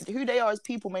who they are as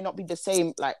people may not be the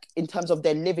same, like in terms of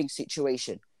their living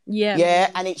situation.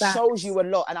 And it shows you a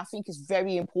lot, and I think it's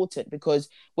very important, because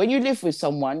when you live with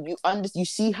someone, you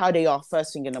see how they are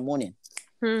first thing in the morning.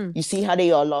 You see how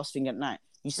they are last thing at night.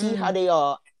 You see how they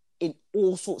are in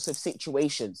all sorts of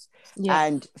situations.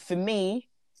 And for me,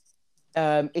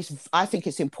 I think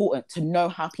it's important to know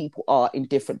how people are in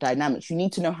different dynamics. You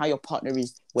need to know how your partner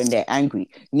is when they're angry.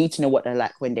 You need to know what they're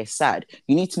like when they're sad.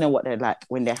 You need to know what they're like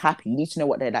when they're happy. You need to know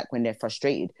what they're like when they're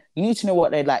frustrated. You need to know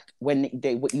what they're like when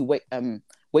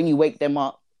you wake them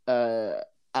up out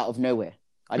of nowhere.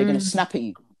 Are they going to snap at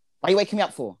you? Why are you waking me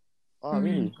up for? Oh,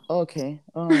 really? Oh, okay.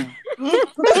 Oh. Do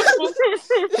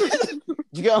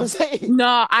you get what I'm saying?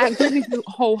 No, I agree with you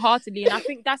wholeheartedly. And I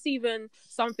think that's even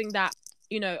something that,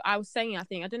 I was saying, I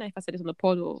don't know if I said this on the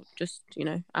pod or just,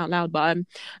 out loud, but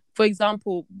for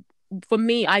example, for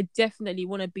me, I definitely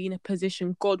want to be in a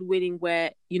position, God willing,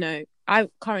 where, I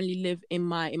currently live in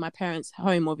my parents'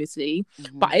 home, obviously.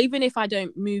 But even if I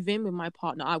don't move in with my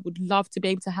partner, I would love to be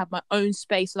able to have my own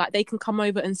space, so like they can come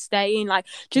over and stay in, like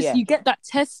you get that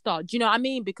tester. Do you know what I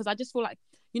mean? Because I just feel like,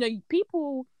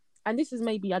 people, and this is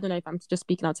maybe, I don't know if I'm just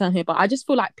speaking out of turn here, but I just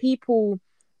feel like people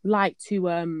like to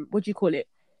what do you call it?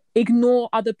 Ignore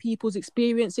other people's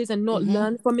experiences and not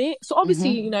learn from it. So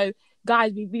obviously,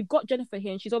 guys, we've got Jennifer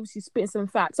here, and she's obviously spitting some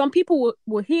facts. Some people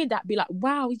will hear that, be like,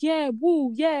 wow, yeah,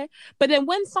 woo, yeah. But then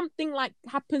when something like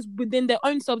happens within their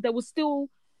own self, they will still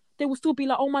be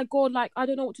like, oh my God, like, I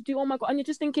don't know what to do. Oh my God. And you're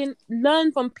just thinking,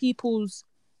 learn from people's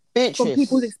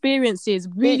experiences.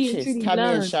 Really and truly Tammy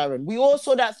learn. and Sharon. We all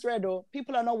saw that thread, though.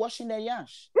 People are not washing their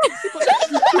yash.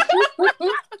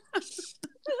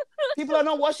 People are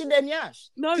not washing their yash.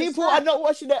 No, people are not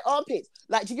washing their armpits.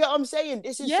 Like, do you get what I'm saying?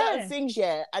 This is certain things,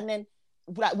 and then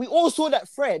like we all saw that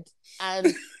thread,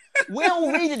 and we're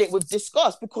all reading it with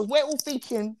disgust, because we're all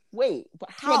thinking, wait, but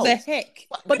how? What the heck?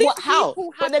 But how?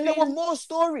 But then there were more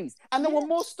stories, and there were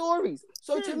more stories.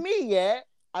 So to me,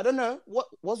 I don't know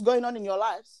what's going on in your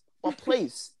lives, but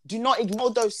please do not ignore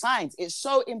those signs. It's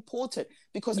so important,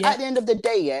 because at the end of the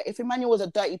day, if Emmanuel was a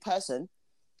dirty person,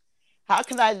 how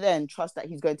can I then trust that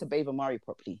he's going to bathe Amari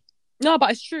properly? No,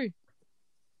 but it's true.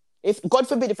 If, God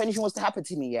forbid, if anything was to happen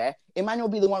to me, Emmanuel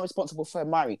will be the one responsible for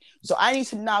Amari. So I need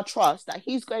to now trust that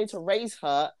he's going to raise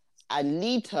her and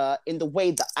lead her in the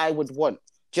way that I would want.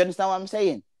 Do you understand what I'm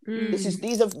saying?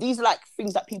 These are like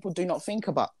things that people do not think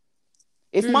about.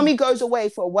 If mummy goes away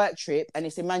for a work trip and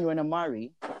it's Emmanuel and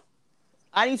Amari,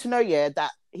 I need to know,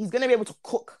 that he's going to be able to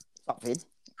cook something.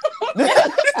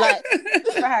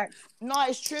 No,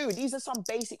 it's true. These are some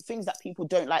basic things that people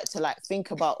don't like to think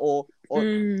about, or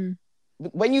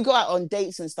when you go out on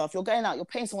dates and stuff, you're going out, you're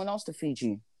paying someone else to feed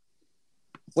you.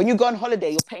 When you go on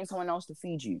holiday, you're paying someone else to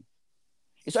feed you.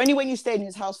 It's only when you stay in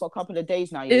his house for a couple of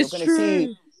days now, you're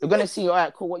gonna see, all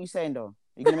right, cool, what you saying though?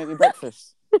 You're gonna make me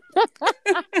breakfast.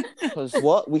 Because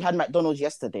we had McDonald's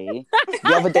yesterday,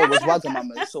 the other day was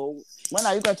Wagamama. So when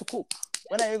are you going to cook?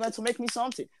 When are you going to make me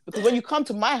something? Because when you come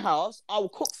to my house, I will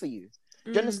cook for you.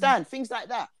 Do you understand? Things like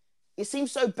that. It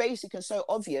seems so basic and so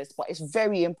obvious, but it's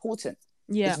very important.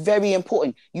 It's very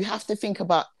important. You have to think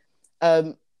about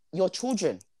your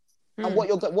children and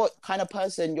what kind of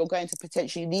person you're going to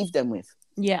potentially leave them with.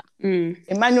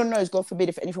 Emmanuel knows, God forbid,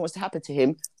 if anything was to happen to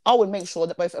him, I would make sure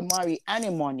that both Amari and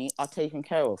Imani are taken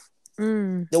care of.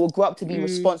 They will grow up to be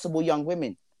responsible young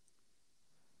women.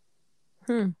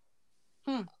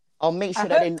 I'll make sure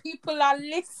that people are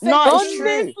listening. No, it's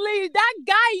Honestly, true. that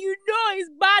guy, is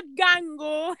bad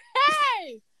gango.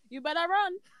 Hey, you better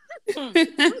run.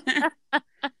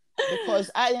 Because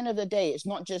at the end of the day, it's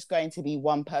not just going to be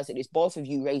one person. It's both of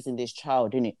you raising this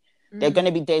child, isn't it? There are going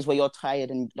to be days where you're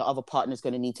tired and the other partner's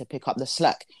going to need to pick up the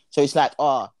slack. So it's like,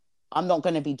 I'm not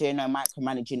going to be doing no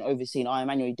micromanaging, overseeing.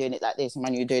 Emmanuel, you're doing it like this.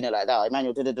 Emmanuel, you're doing it like that.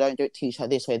 Emmanuel, don't do it, teach her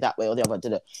this way, that way, or the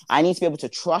other. I need to be able to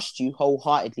trust you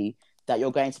wholeheartedly that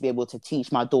you're going to be able to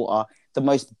teach my daughter the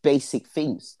most basic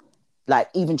things. Like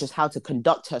even just how to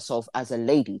conduct herself as a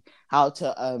lady, how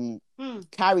to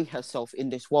carry herself in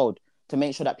this world to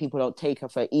make sure that people don't take her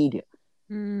for an idiot.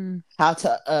 How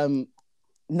to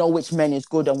know which man is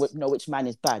good and know which man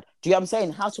is bad. Do you know what I'm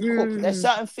saying? How to cook. There's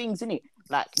certain things in it.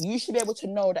 Like you should be able to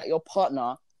know that your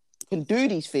partner can do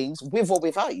these things with or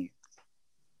without you.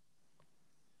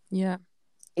 Yeah.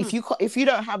 If you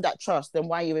don't have that trust, then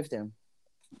why are you with them?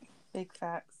 Big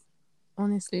facts.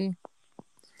 Honestly.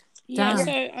 Yeah, Damn.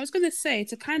 so I was going to say,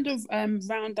 to kind of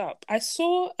round up, I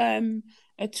saw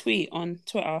a tweet on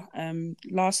Twitter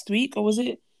last week, or was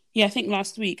it? Yeah, I think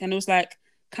last week. And it was like,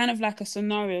 kind of like a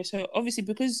scenario. So obviously,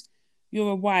 because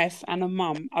you're a wife and a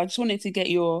mum, I just wanted to get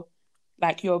your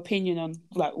opinion on,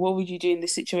 like, what would you do in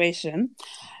this situation?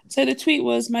 So the tweet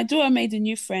was, my daughter made a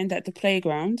new friend at the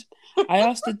playground. I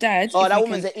asked the dad. That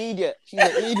woman's an idiot. She's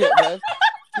an idiot, man.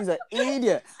 She's an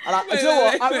idiot. And you know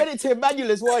what? I read it to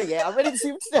Emmanuel as well, yeah? I read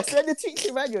the tweet to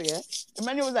Emmanuel, yeah?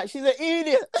 Emmanuel was like, she's an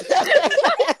idiot.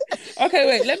 Okay,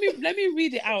 wait. Let me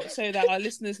read it out so that our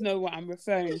listeners know what I'm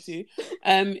referring to.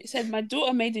 It said, my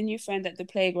daughter made a new friend at the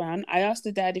playground. I asked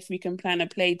the dad if we can plan a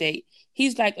play date.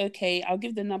 He's like, okay, I'll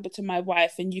give the number to my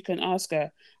wife and you can ask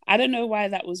her. I don't know why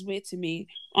that was weird to me.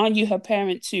 Aren't you her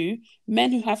parent too?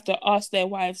 Men who have to ask their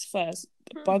wives first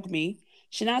bug me.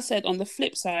 She now said, on the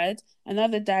flip side,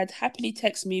 another dad happily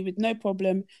texts me with no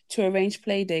problem to arrange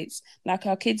play dates. Like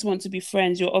our kids want to be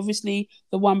friends. You're obviously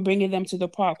the one bringing them to the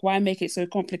park. Why make it so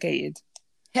complicated?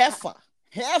 Heifer.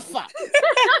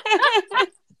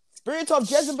 Spirit of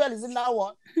Jezebel is in that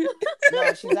one.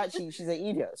 No, she's an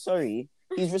idiot. Sorry.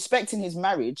 He's respecting his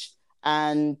marriage.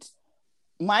 And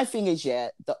my thing is,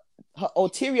 her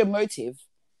ulterior motive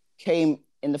came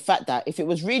in the fact that if it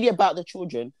was really about the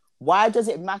children, why does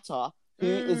it matter who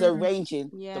is arranging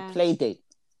the play date?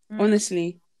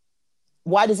 Honestly.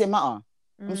 Why does it matter?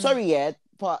 I'm sorry,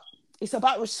 but it's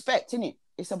about respect, isn't it?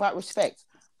 It's about respect.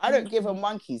 I don't give a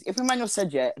monkeys. If Emmanuel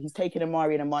said, he's taking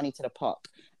Amari and Amani to the park,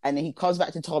 and then he comes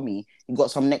back to Tommy, he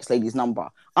got some next lady's number.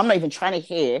 I'm not even trying to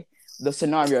hear the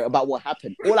scenario about what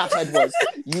happened. All I heard was,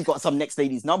 you got some next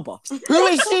lady's number. Who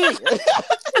is she?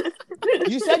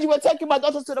 You said you were taking my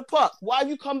daughter to the park. Why have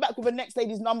you come back with a next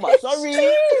lady's number? Sorry.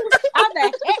 How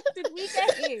the heck did we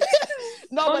get here?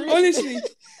 No, but honestly,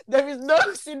 there is no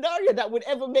scenario that would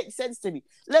ever make sense to me.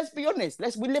 Let's be honest.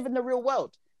 We live in the real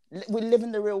world.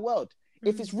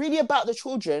 If it's really about the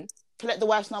children, collect the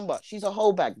wife's number. She's a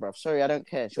whole bag, bruv. Sorry, I don't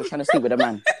care. She was trying to sleep with a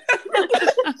man.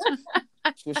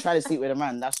 She was trying to sleep with a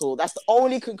man. That's all. That's the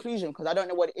only conclusion, because I don't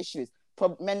know what the issue is.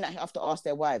 Men that have to ask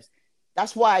their wives.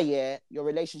 That's why, your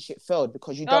relationship failed,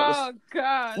 because you don't...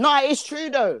 God. No, it's true,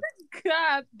 though.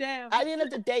 God damn. At the end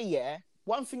of the day,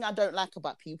 one thing I don't like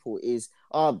about people is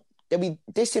there'll be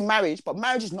this in marriage, but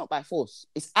marriage is not by force.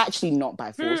 It's actually not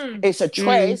by force. It's a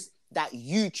choice that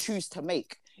you choose to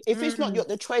make. If it's not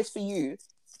the choice for you,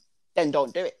 then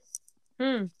don't do it.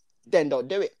 Then don't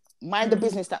do it. Mind the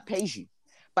business that pays you.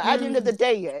 But at the end of the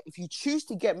day, if you choose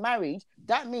to get married,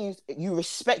 that means you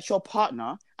respect your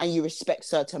partner and you respect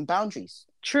certain boundaries.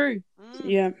 True.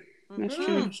 Yeah, that's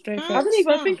true. Straight facts. I didn't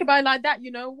even think about it like that,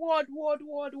 Word.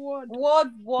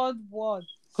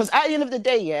 Because at the end of the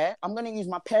day, I'm going to use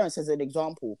my parents as an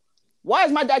example. Why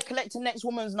is my dad collecting next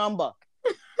woman's number?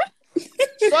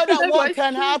 So that what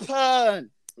can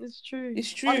happen? It's true.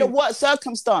 It's true. Under what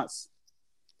circumstance?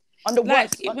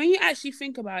 When you actually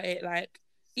think about it, like,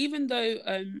 even though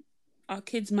our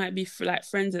kids might be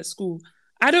friends at school,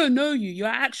 I don't know you. You're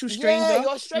an actual stranger. Yeah,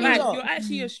 you're a stranger. Like, you're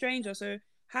actually a stranger. So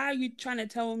how are you trying to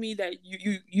tell me that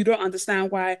you don't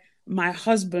understand why my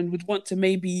husband would want to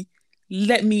maybe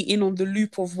let me in on the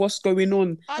loop of what's going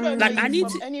on? I don't know you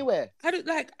from anywhere. I don't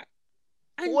like.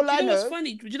 And all I know. What's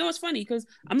funny? Do you know what's funny? Because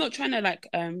I'm not trying to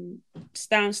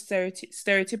sound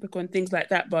stereotypical and things like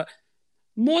that, but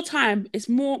more time, it's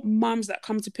more mums that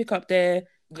come to pick up their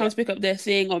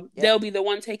thing, or they'll be the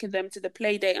one taking them to the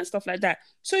play date and stuff like that.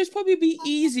 So it's probably be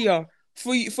easier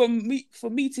for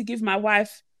me to give my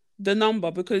wife the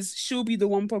number, because she'll be the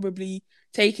one probably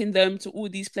taking them to all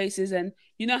these places. And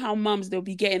you know how mums, they'll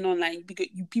be getting on, like,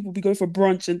 people be going for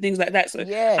brunch and things like that. So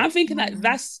I'm thinking that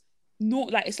that's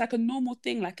not, like, it's like a normal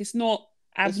thing. Like, it's not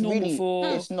abnormal for...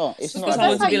 It's not.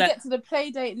 That's how you get to the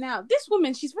play date now. This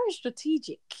woman, she's very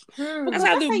strategic. Because that's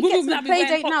how you get to the play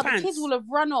date now. The kids will have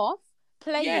run off.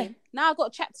 playing. Yeah. Now I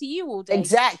got to chat to you all day.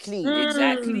 Exactly.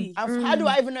 Exactly. And how do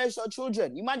I even know it's your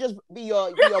children? You might just be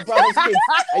your brother's kids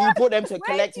and you put them to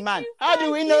collect man. How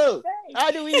do we know?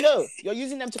 How do we know? You're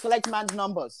using them to collect man's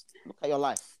numbers. Look at your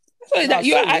life. So that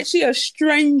you're actually a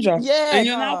stranger, and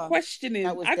you're now questioning.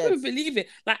 I couldn't believe it.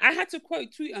 Like, I had to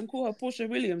quote tweet and call her Portia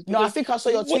Williams. No, I think I saw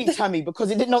your tweet, Tammy, because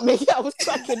it did not make it. I was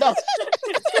cracking up.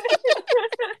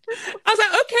 I was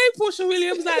like, okay, Portia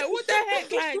Williams, like, what the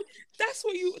heck? Like, that's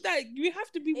what you like. You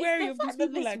have to be wary of these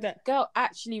people like that. Girl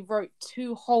actually wrote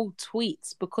 2 whole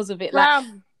tweets because of it. Like,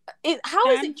 how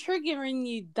is it triggering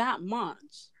you that much?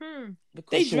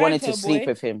 Because she wanted to sleep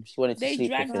with him. She wanted to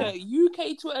sleep with him. They dragged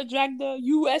her. UK Twitter dragged her.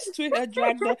 US Twitter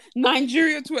dragged her.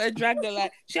 Nigeria Twitter dragged her.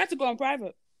 Like, she had to go on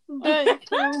private.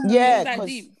 Yeah,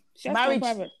 because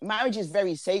marriage is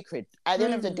very sacred. At the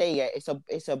end of the day, yeah,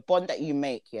 it's a bond that you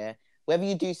make, yeah. Whether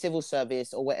you do civil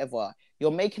service or whatever,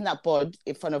 you're making that bond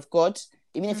in front of God.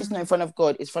 Even if it's not in front of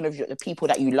God, it's in front of the people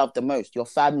that you love the most, your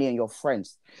family and your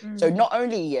friends. So not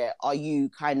only, yeah, are you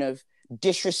kind of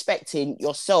disrespecting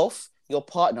yourself, your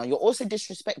partner, you're also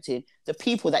disrespecting the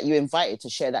people that you invited to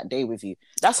share that day with you.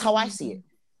 That's how I see it.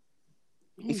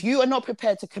 If you are not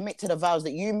prepared to commit to the vows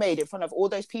that you made in front of all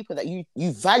those people that you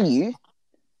value,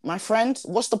 my friend,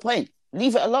 what's the point?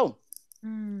 Leave it alone.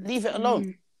 Leave it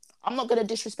alone. I'm not going to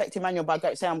disrespect Emmanuel by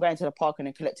saying I'm going to the park and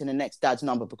then collecting the next dad's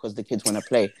number because the kids want to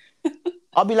play.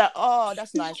 I'll be like, oh,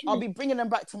 that's nice. I'll be bringing them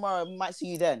back tomorrow. Might see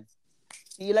you then.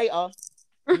 See you later.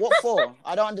 What for?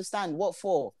 I don't understand. What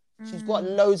for? She's got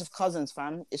loads of cousins,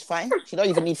 fam. It's fine. She don't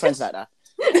even need friends like that.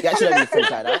 You actually don't need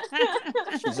friends like that.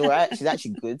 She's all right. She's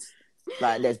actually good.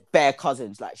 Like, there's bare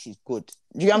cousins. Like, she's good.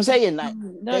 Do you know what I'm saying? Like,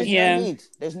 there's no need.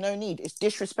 There's no need. It's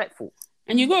disrespectful.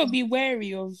 And you got to be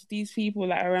wary of these people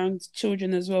like around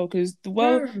children as well, because the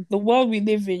world we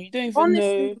live in, you don't even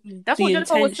know. That's what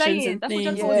Jennifer was saying. That's what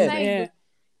Jennifer was saying. Yeah.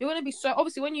 You're going to be so...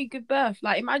 Obviously, when you give birth,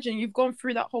 like, imagine you've gone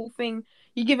through that whole thing.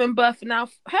 You're giving birth and now,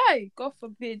 hey, God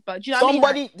forbid. But do you know somebody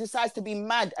what I mean? decides to be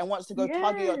mad and wants to go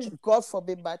target your... God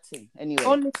forbid bad thing. Anyway.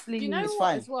 Honestly. Do you know it's what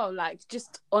fine. as well? Like,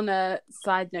 just on a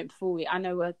side note before I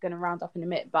know we're going to round up in a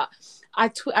minute, but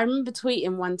I remember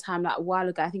tweeting one time, like, a while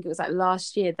ago, I think it was, like,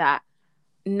 last year, that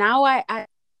now I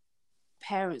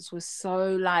parents were so,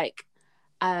 like,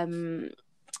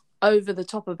 over the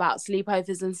top about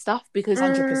sleepovers and stuff, because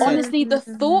 100%. honestly the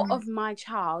thought of my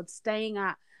child staying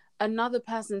at another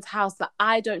person's house that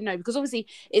I don't know, because obviously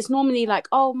it's normally like,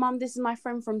 oh mum, this is my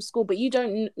friend from school, but you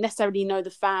don't necessarily know the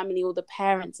family or the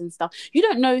parents and stuff. You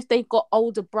don't know if they've got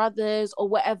older brothers or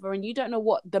whatever, and you don't know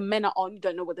what the men are on, you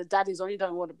don't know what the dad is on, you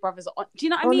don't know what the brothers are on. Do you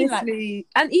know what I mean? Like,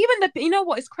 and even you know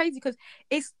what, it's crazy because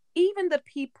it's even the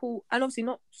people, and obviously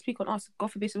not speak on us, God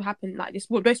forbid this will happen, like this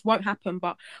won't happen,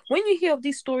 but when you hear of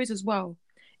these stories as well,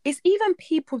 it's even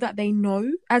people that they know,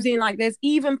 as in, like, there's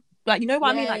even, like, you know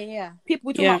what I mean, like people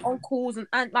we talk about uncles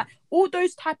and like all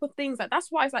those type of things. Like, that's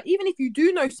why it's like, even if you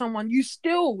do know someone, it's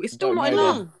still not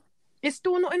enough. It's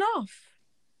still not enough.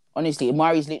 Honestly,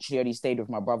 Imari's literally only stayed with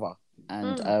my brother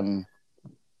and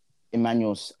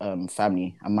Emmanuel's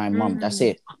family and my mum. That's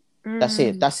it. That's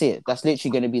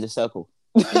literally going to be the circle.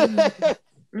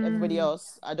 Everybody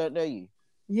else, I don't know you.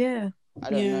 I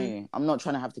don't know you. I'm not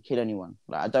trying to have to kill anyone.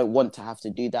 Like, I don't want to have to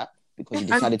do that because you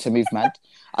decided to move mad.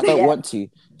 I don't want to. Do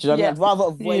you know what I mean? I'd rather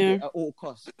avoid it at all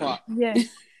costs. But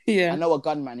I know a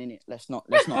gunman in it. Let's not.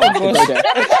 Go there.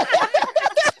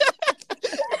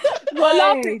 We're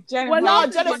laughing. Jennifer, we're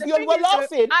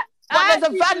laughing. But there's a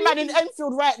van man in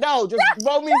Enfield right now, just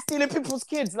roaming, stealing people's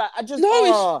kids. Like, I just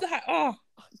it's like,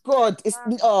 God,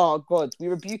 God, we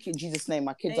rebuke it in Jesus' name.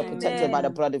 My kids are protected by the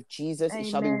blood of Jesus. It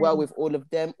shall be well with all of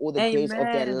them, all the days of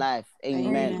their life.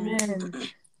 Amen.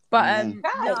 But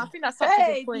I think that's such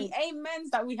a good point. The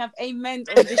amens that we have amen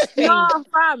on this thing.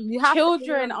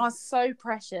 Children are so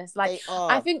precious. Like,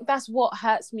 I think that's what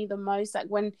hurts me the most. Like,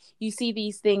 when you see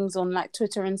these things on, like,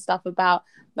 Twitter and stuff about,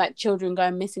 like, children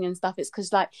going missing and stuff, it's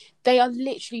because, like, they are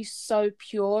literally so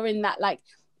pure in that, like,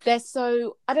 they're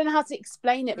so, I don't know how to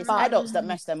explain it. It's but adults that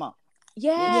mess them up.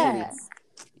 Yeah.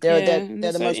 They're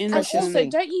the most precious also,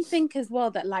 thing. don't you think as well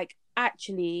that, like,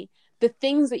 actually the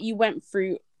things that you went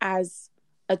through as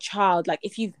a child, like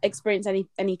if you've experienced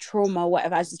any trauma or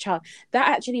whatever as a child, that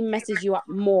actually messes you up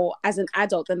more as an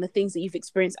adult than the things that you've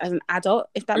experienced as an adult,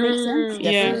 if that makes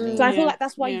sense. So I feel like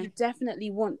that's why you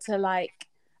definitely want to, like,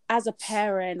 as a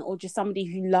parent or just somebody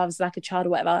who loves, like, a child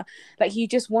or whatever, like, you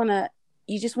just want to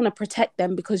protect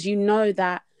them, because you know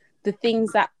that the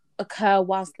things that occur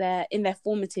whilst they're in their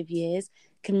formative years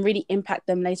can really impact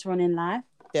them later on in life.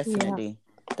 Definitely.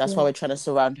 That's why we're trying to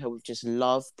surround her with just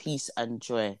love, peace, and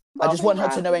joy. I just want her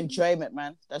to know enjoyment,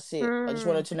 man. That's it. I just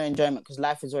want her to know enjoyment because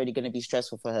life is already going to be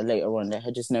stressful for her later on. Let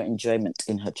her just know enjoyment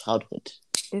in her childhood.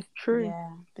 It's true. Yeah,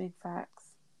 big facts.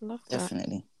 Love that.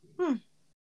 Definitely.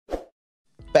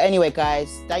 But anyway,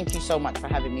 guys, thank you so much for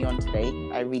having me on today.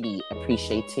 I really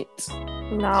appreciate it.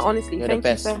 Nah, honestly, thank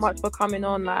you so much for coming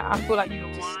on. Like, I feel like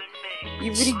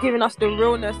you've really given us the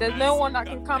realness. There's no one that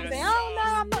can come and say, oh no,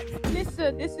 I'm not.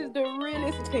 Listen, this is the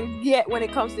realest you can get when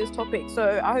it comes to this topic.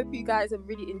 So I hope you guys have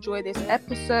really enjoyed this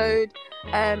episode.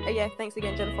 Yeah, thanks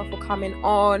again, Jennifer, for coming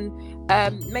on.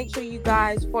 Make sure you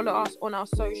guys follow us on our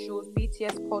socials,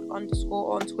 BTS_pod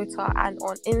on Twitter and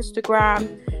on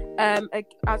Instagram.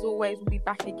 As always, we'll be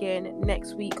back again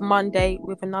next week, Monday,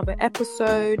 with another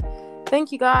episode.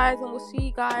 Thank you guys, and we'll see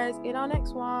you guys in our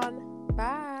next one.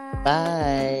 Bye.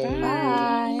 Bye.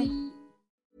 Bye.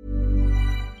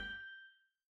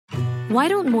 Why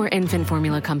don't more infant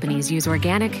formula companies use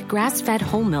organic, grass-fed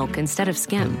whole milk instead of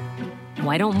skim?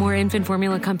 Why don't more infant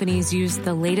formula companies use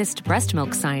the latest breast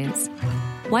milk science?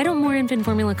 Why don't more infant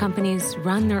formula companies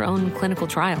run their own clinical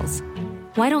trials?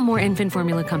 Why don't more infant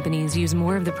formula companies use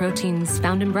more of the proteins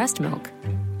found in breast milk?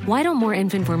 Why don't more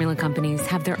infant formula companies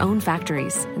have their own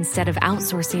factories instead of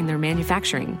outsourcing their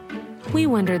manufacturing? We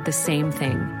wondered the same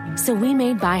thing. So we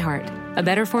made ByHeart, a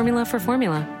better formula for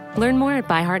formula. Learn more at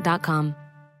byheart.com.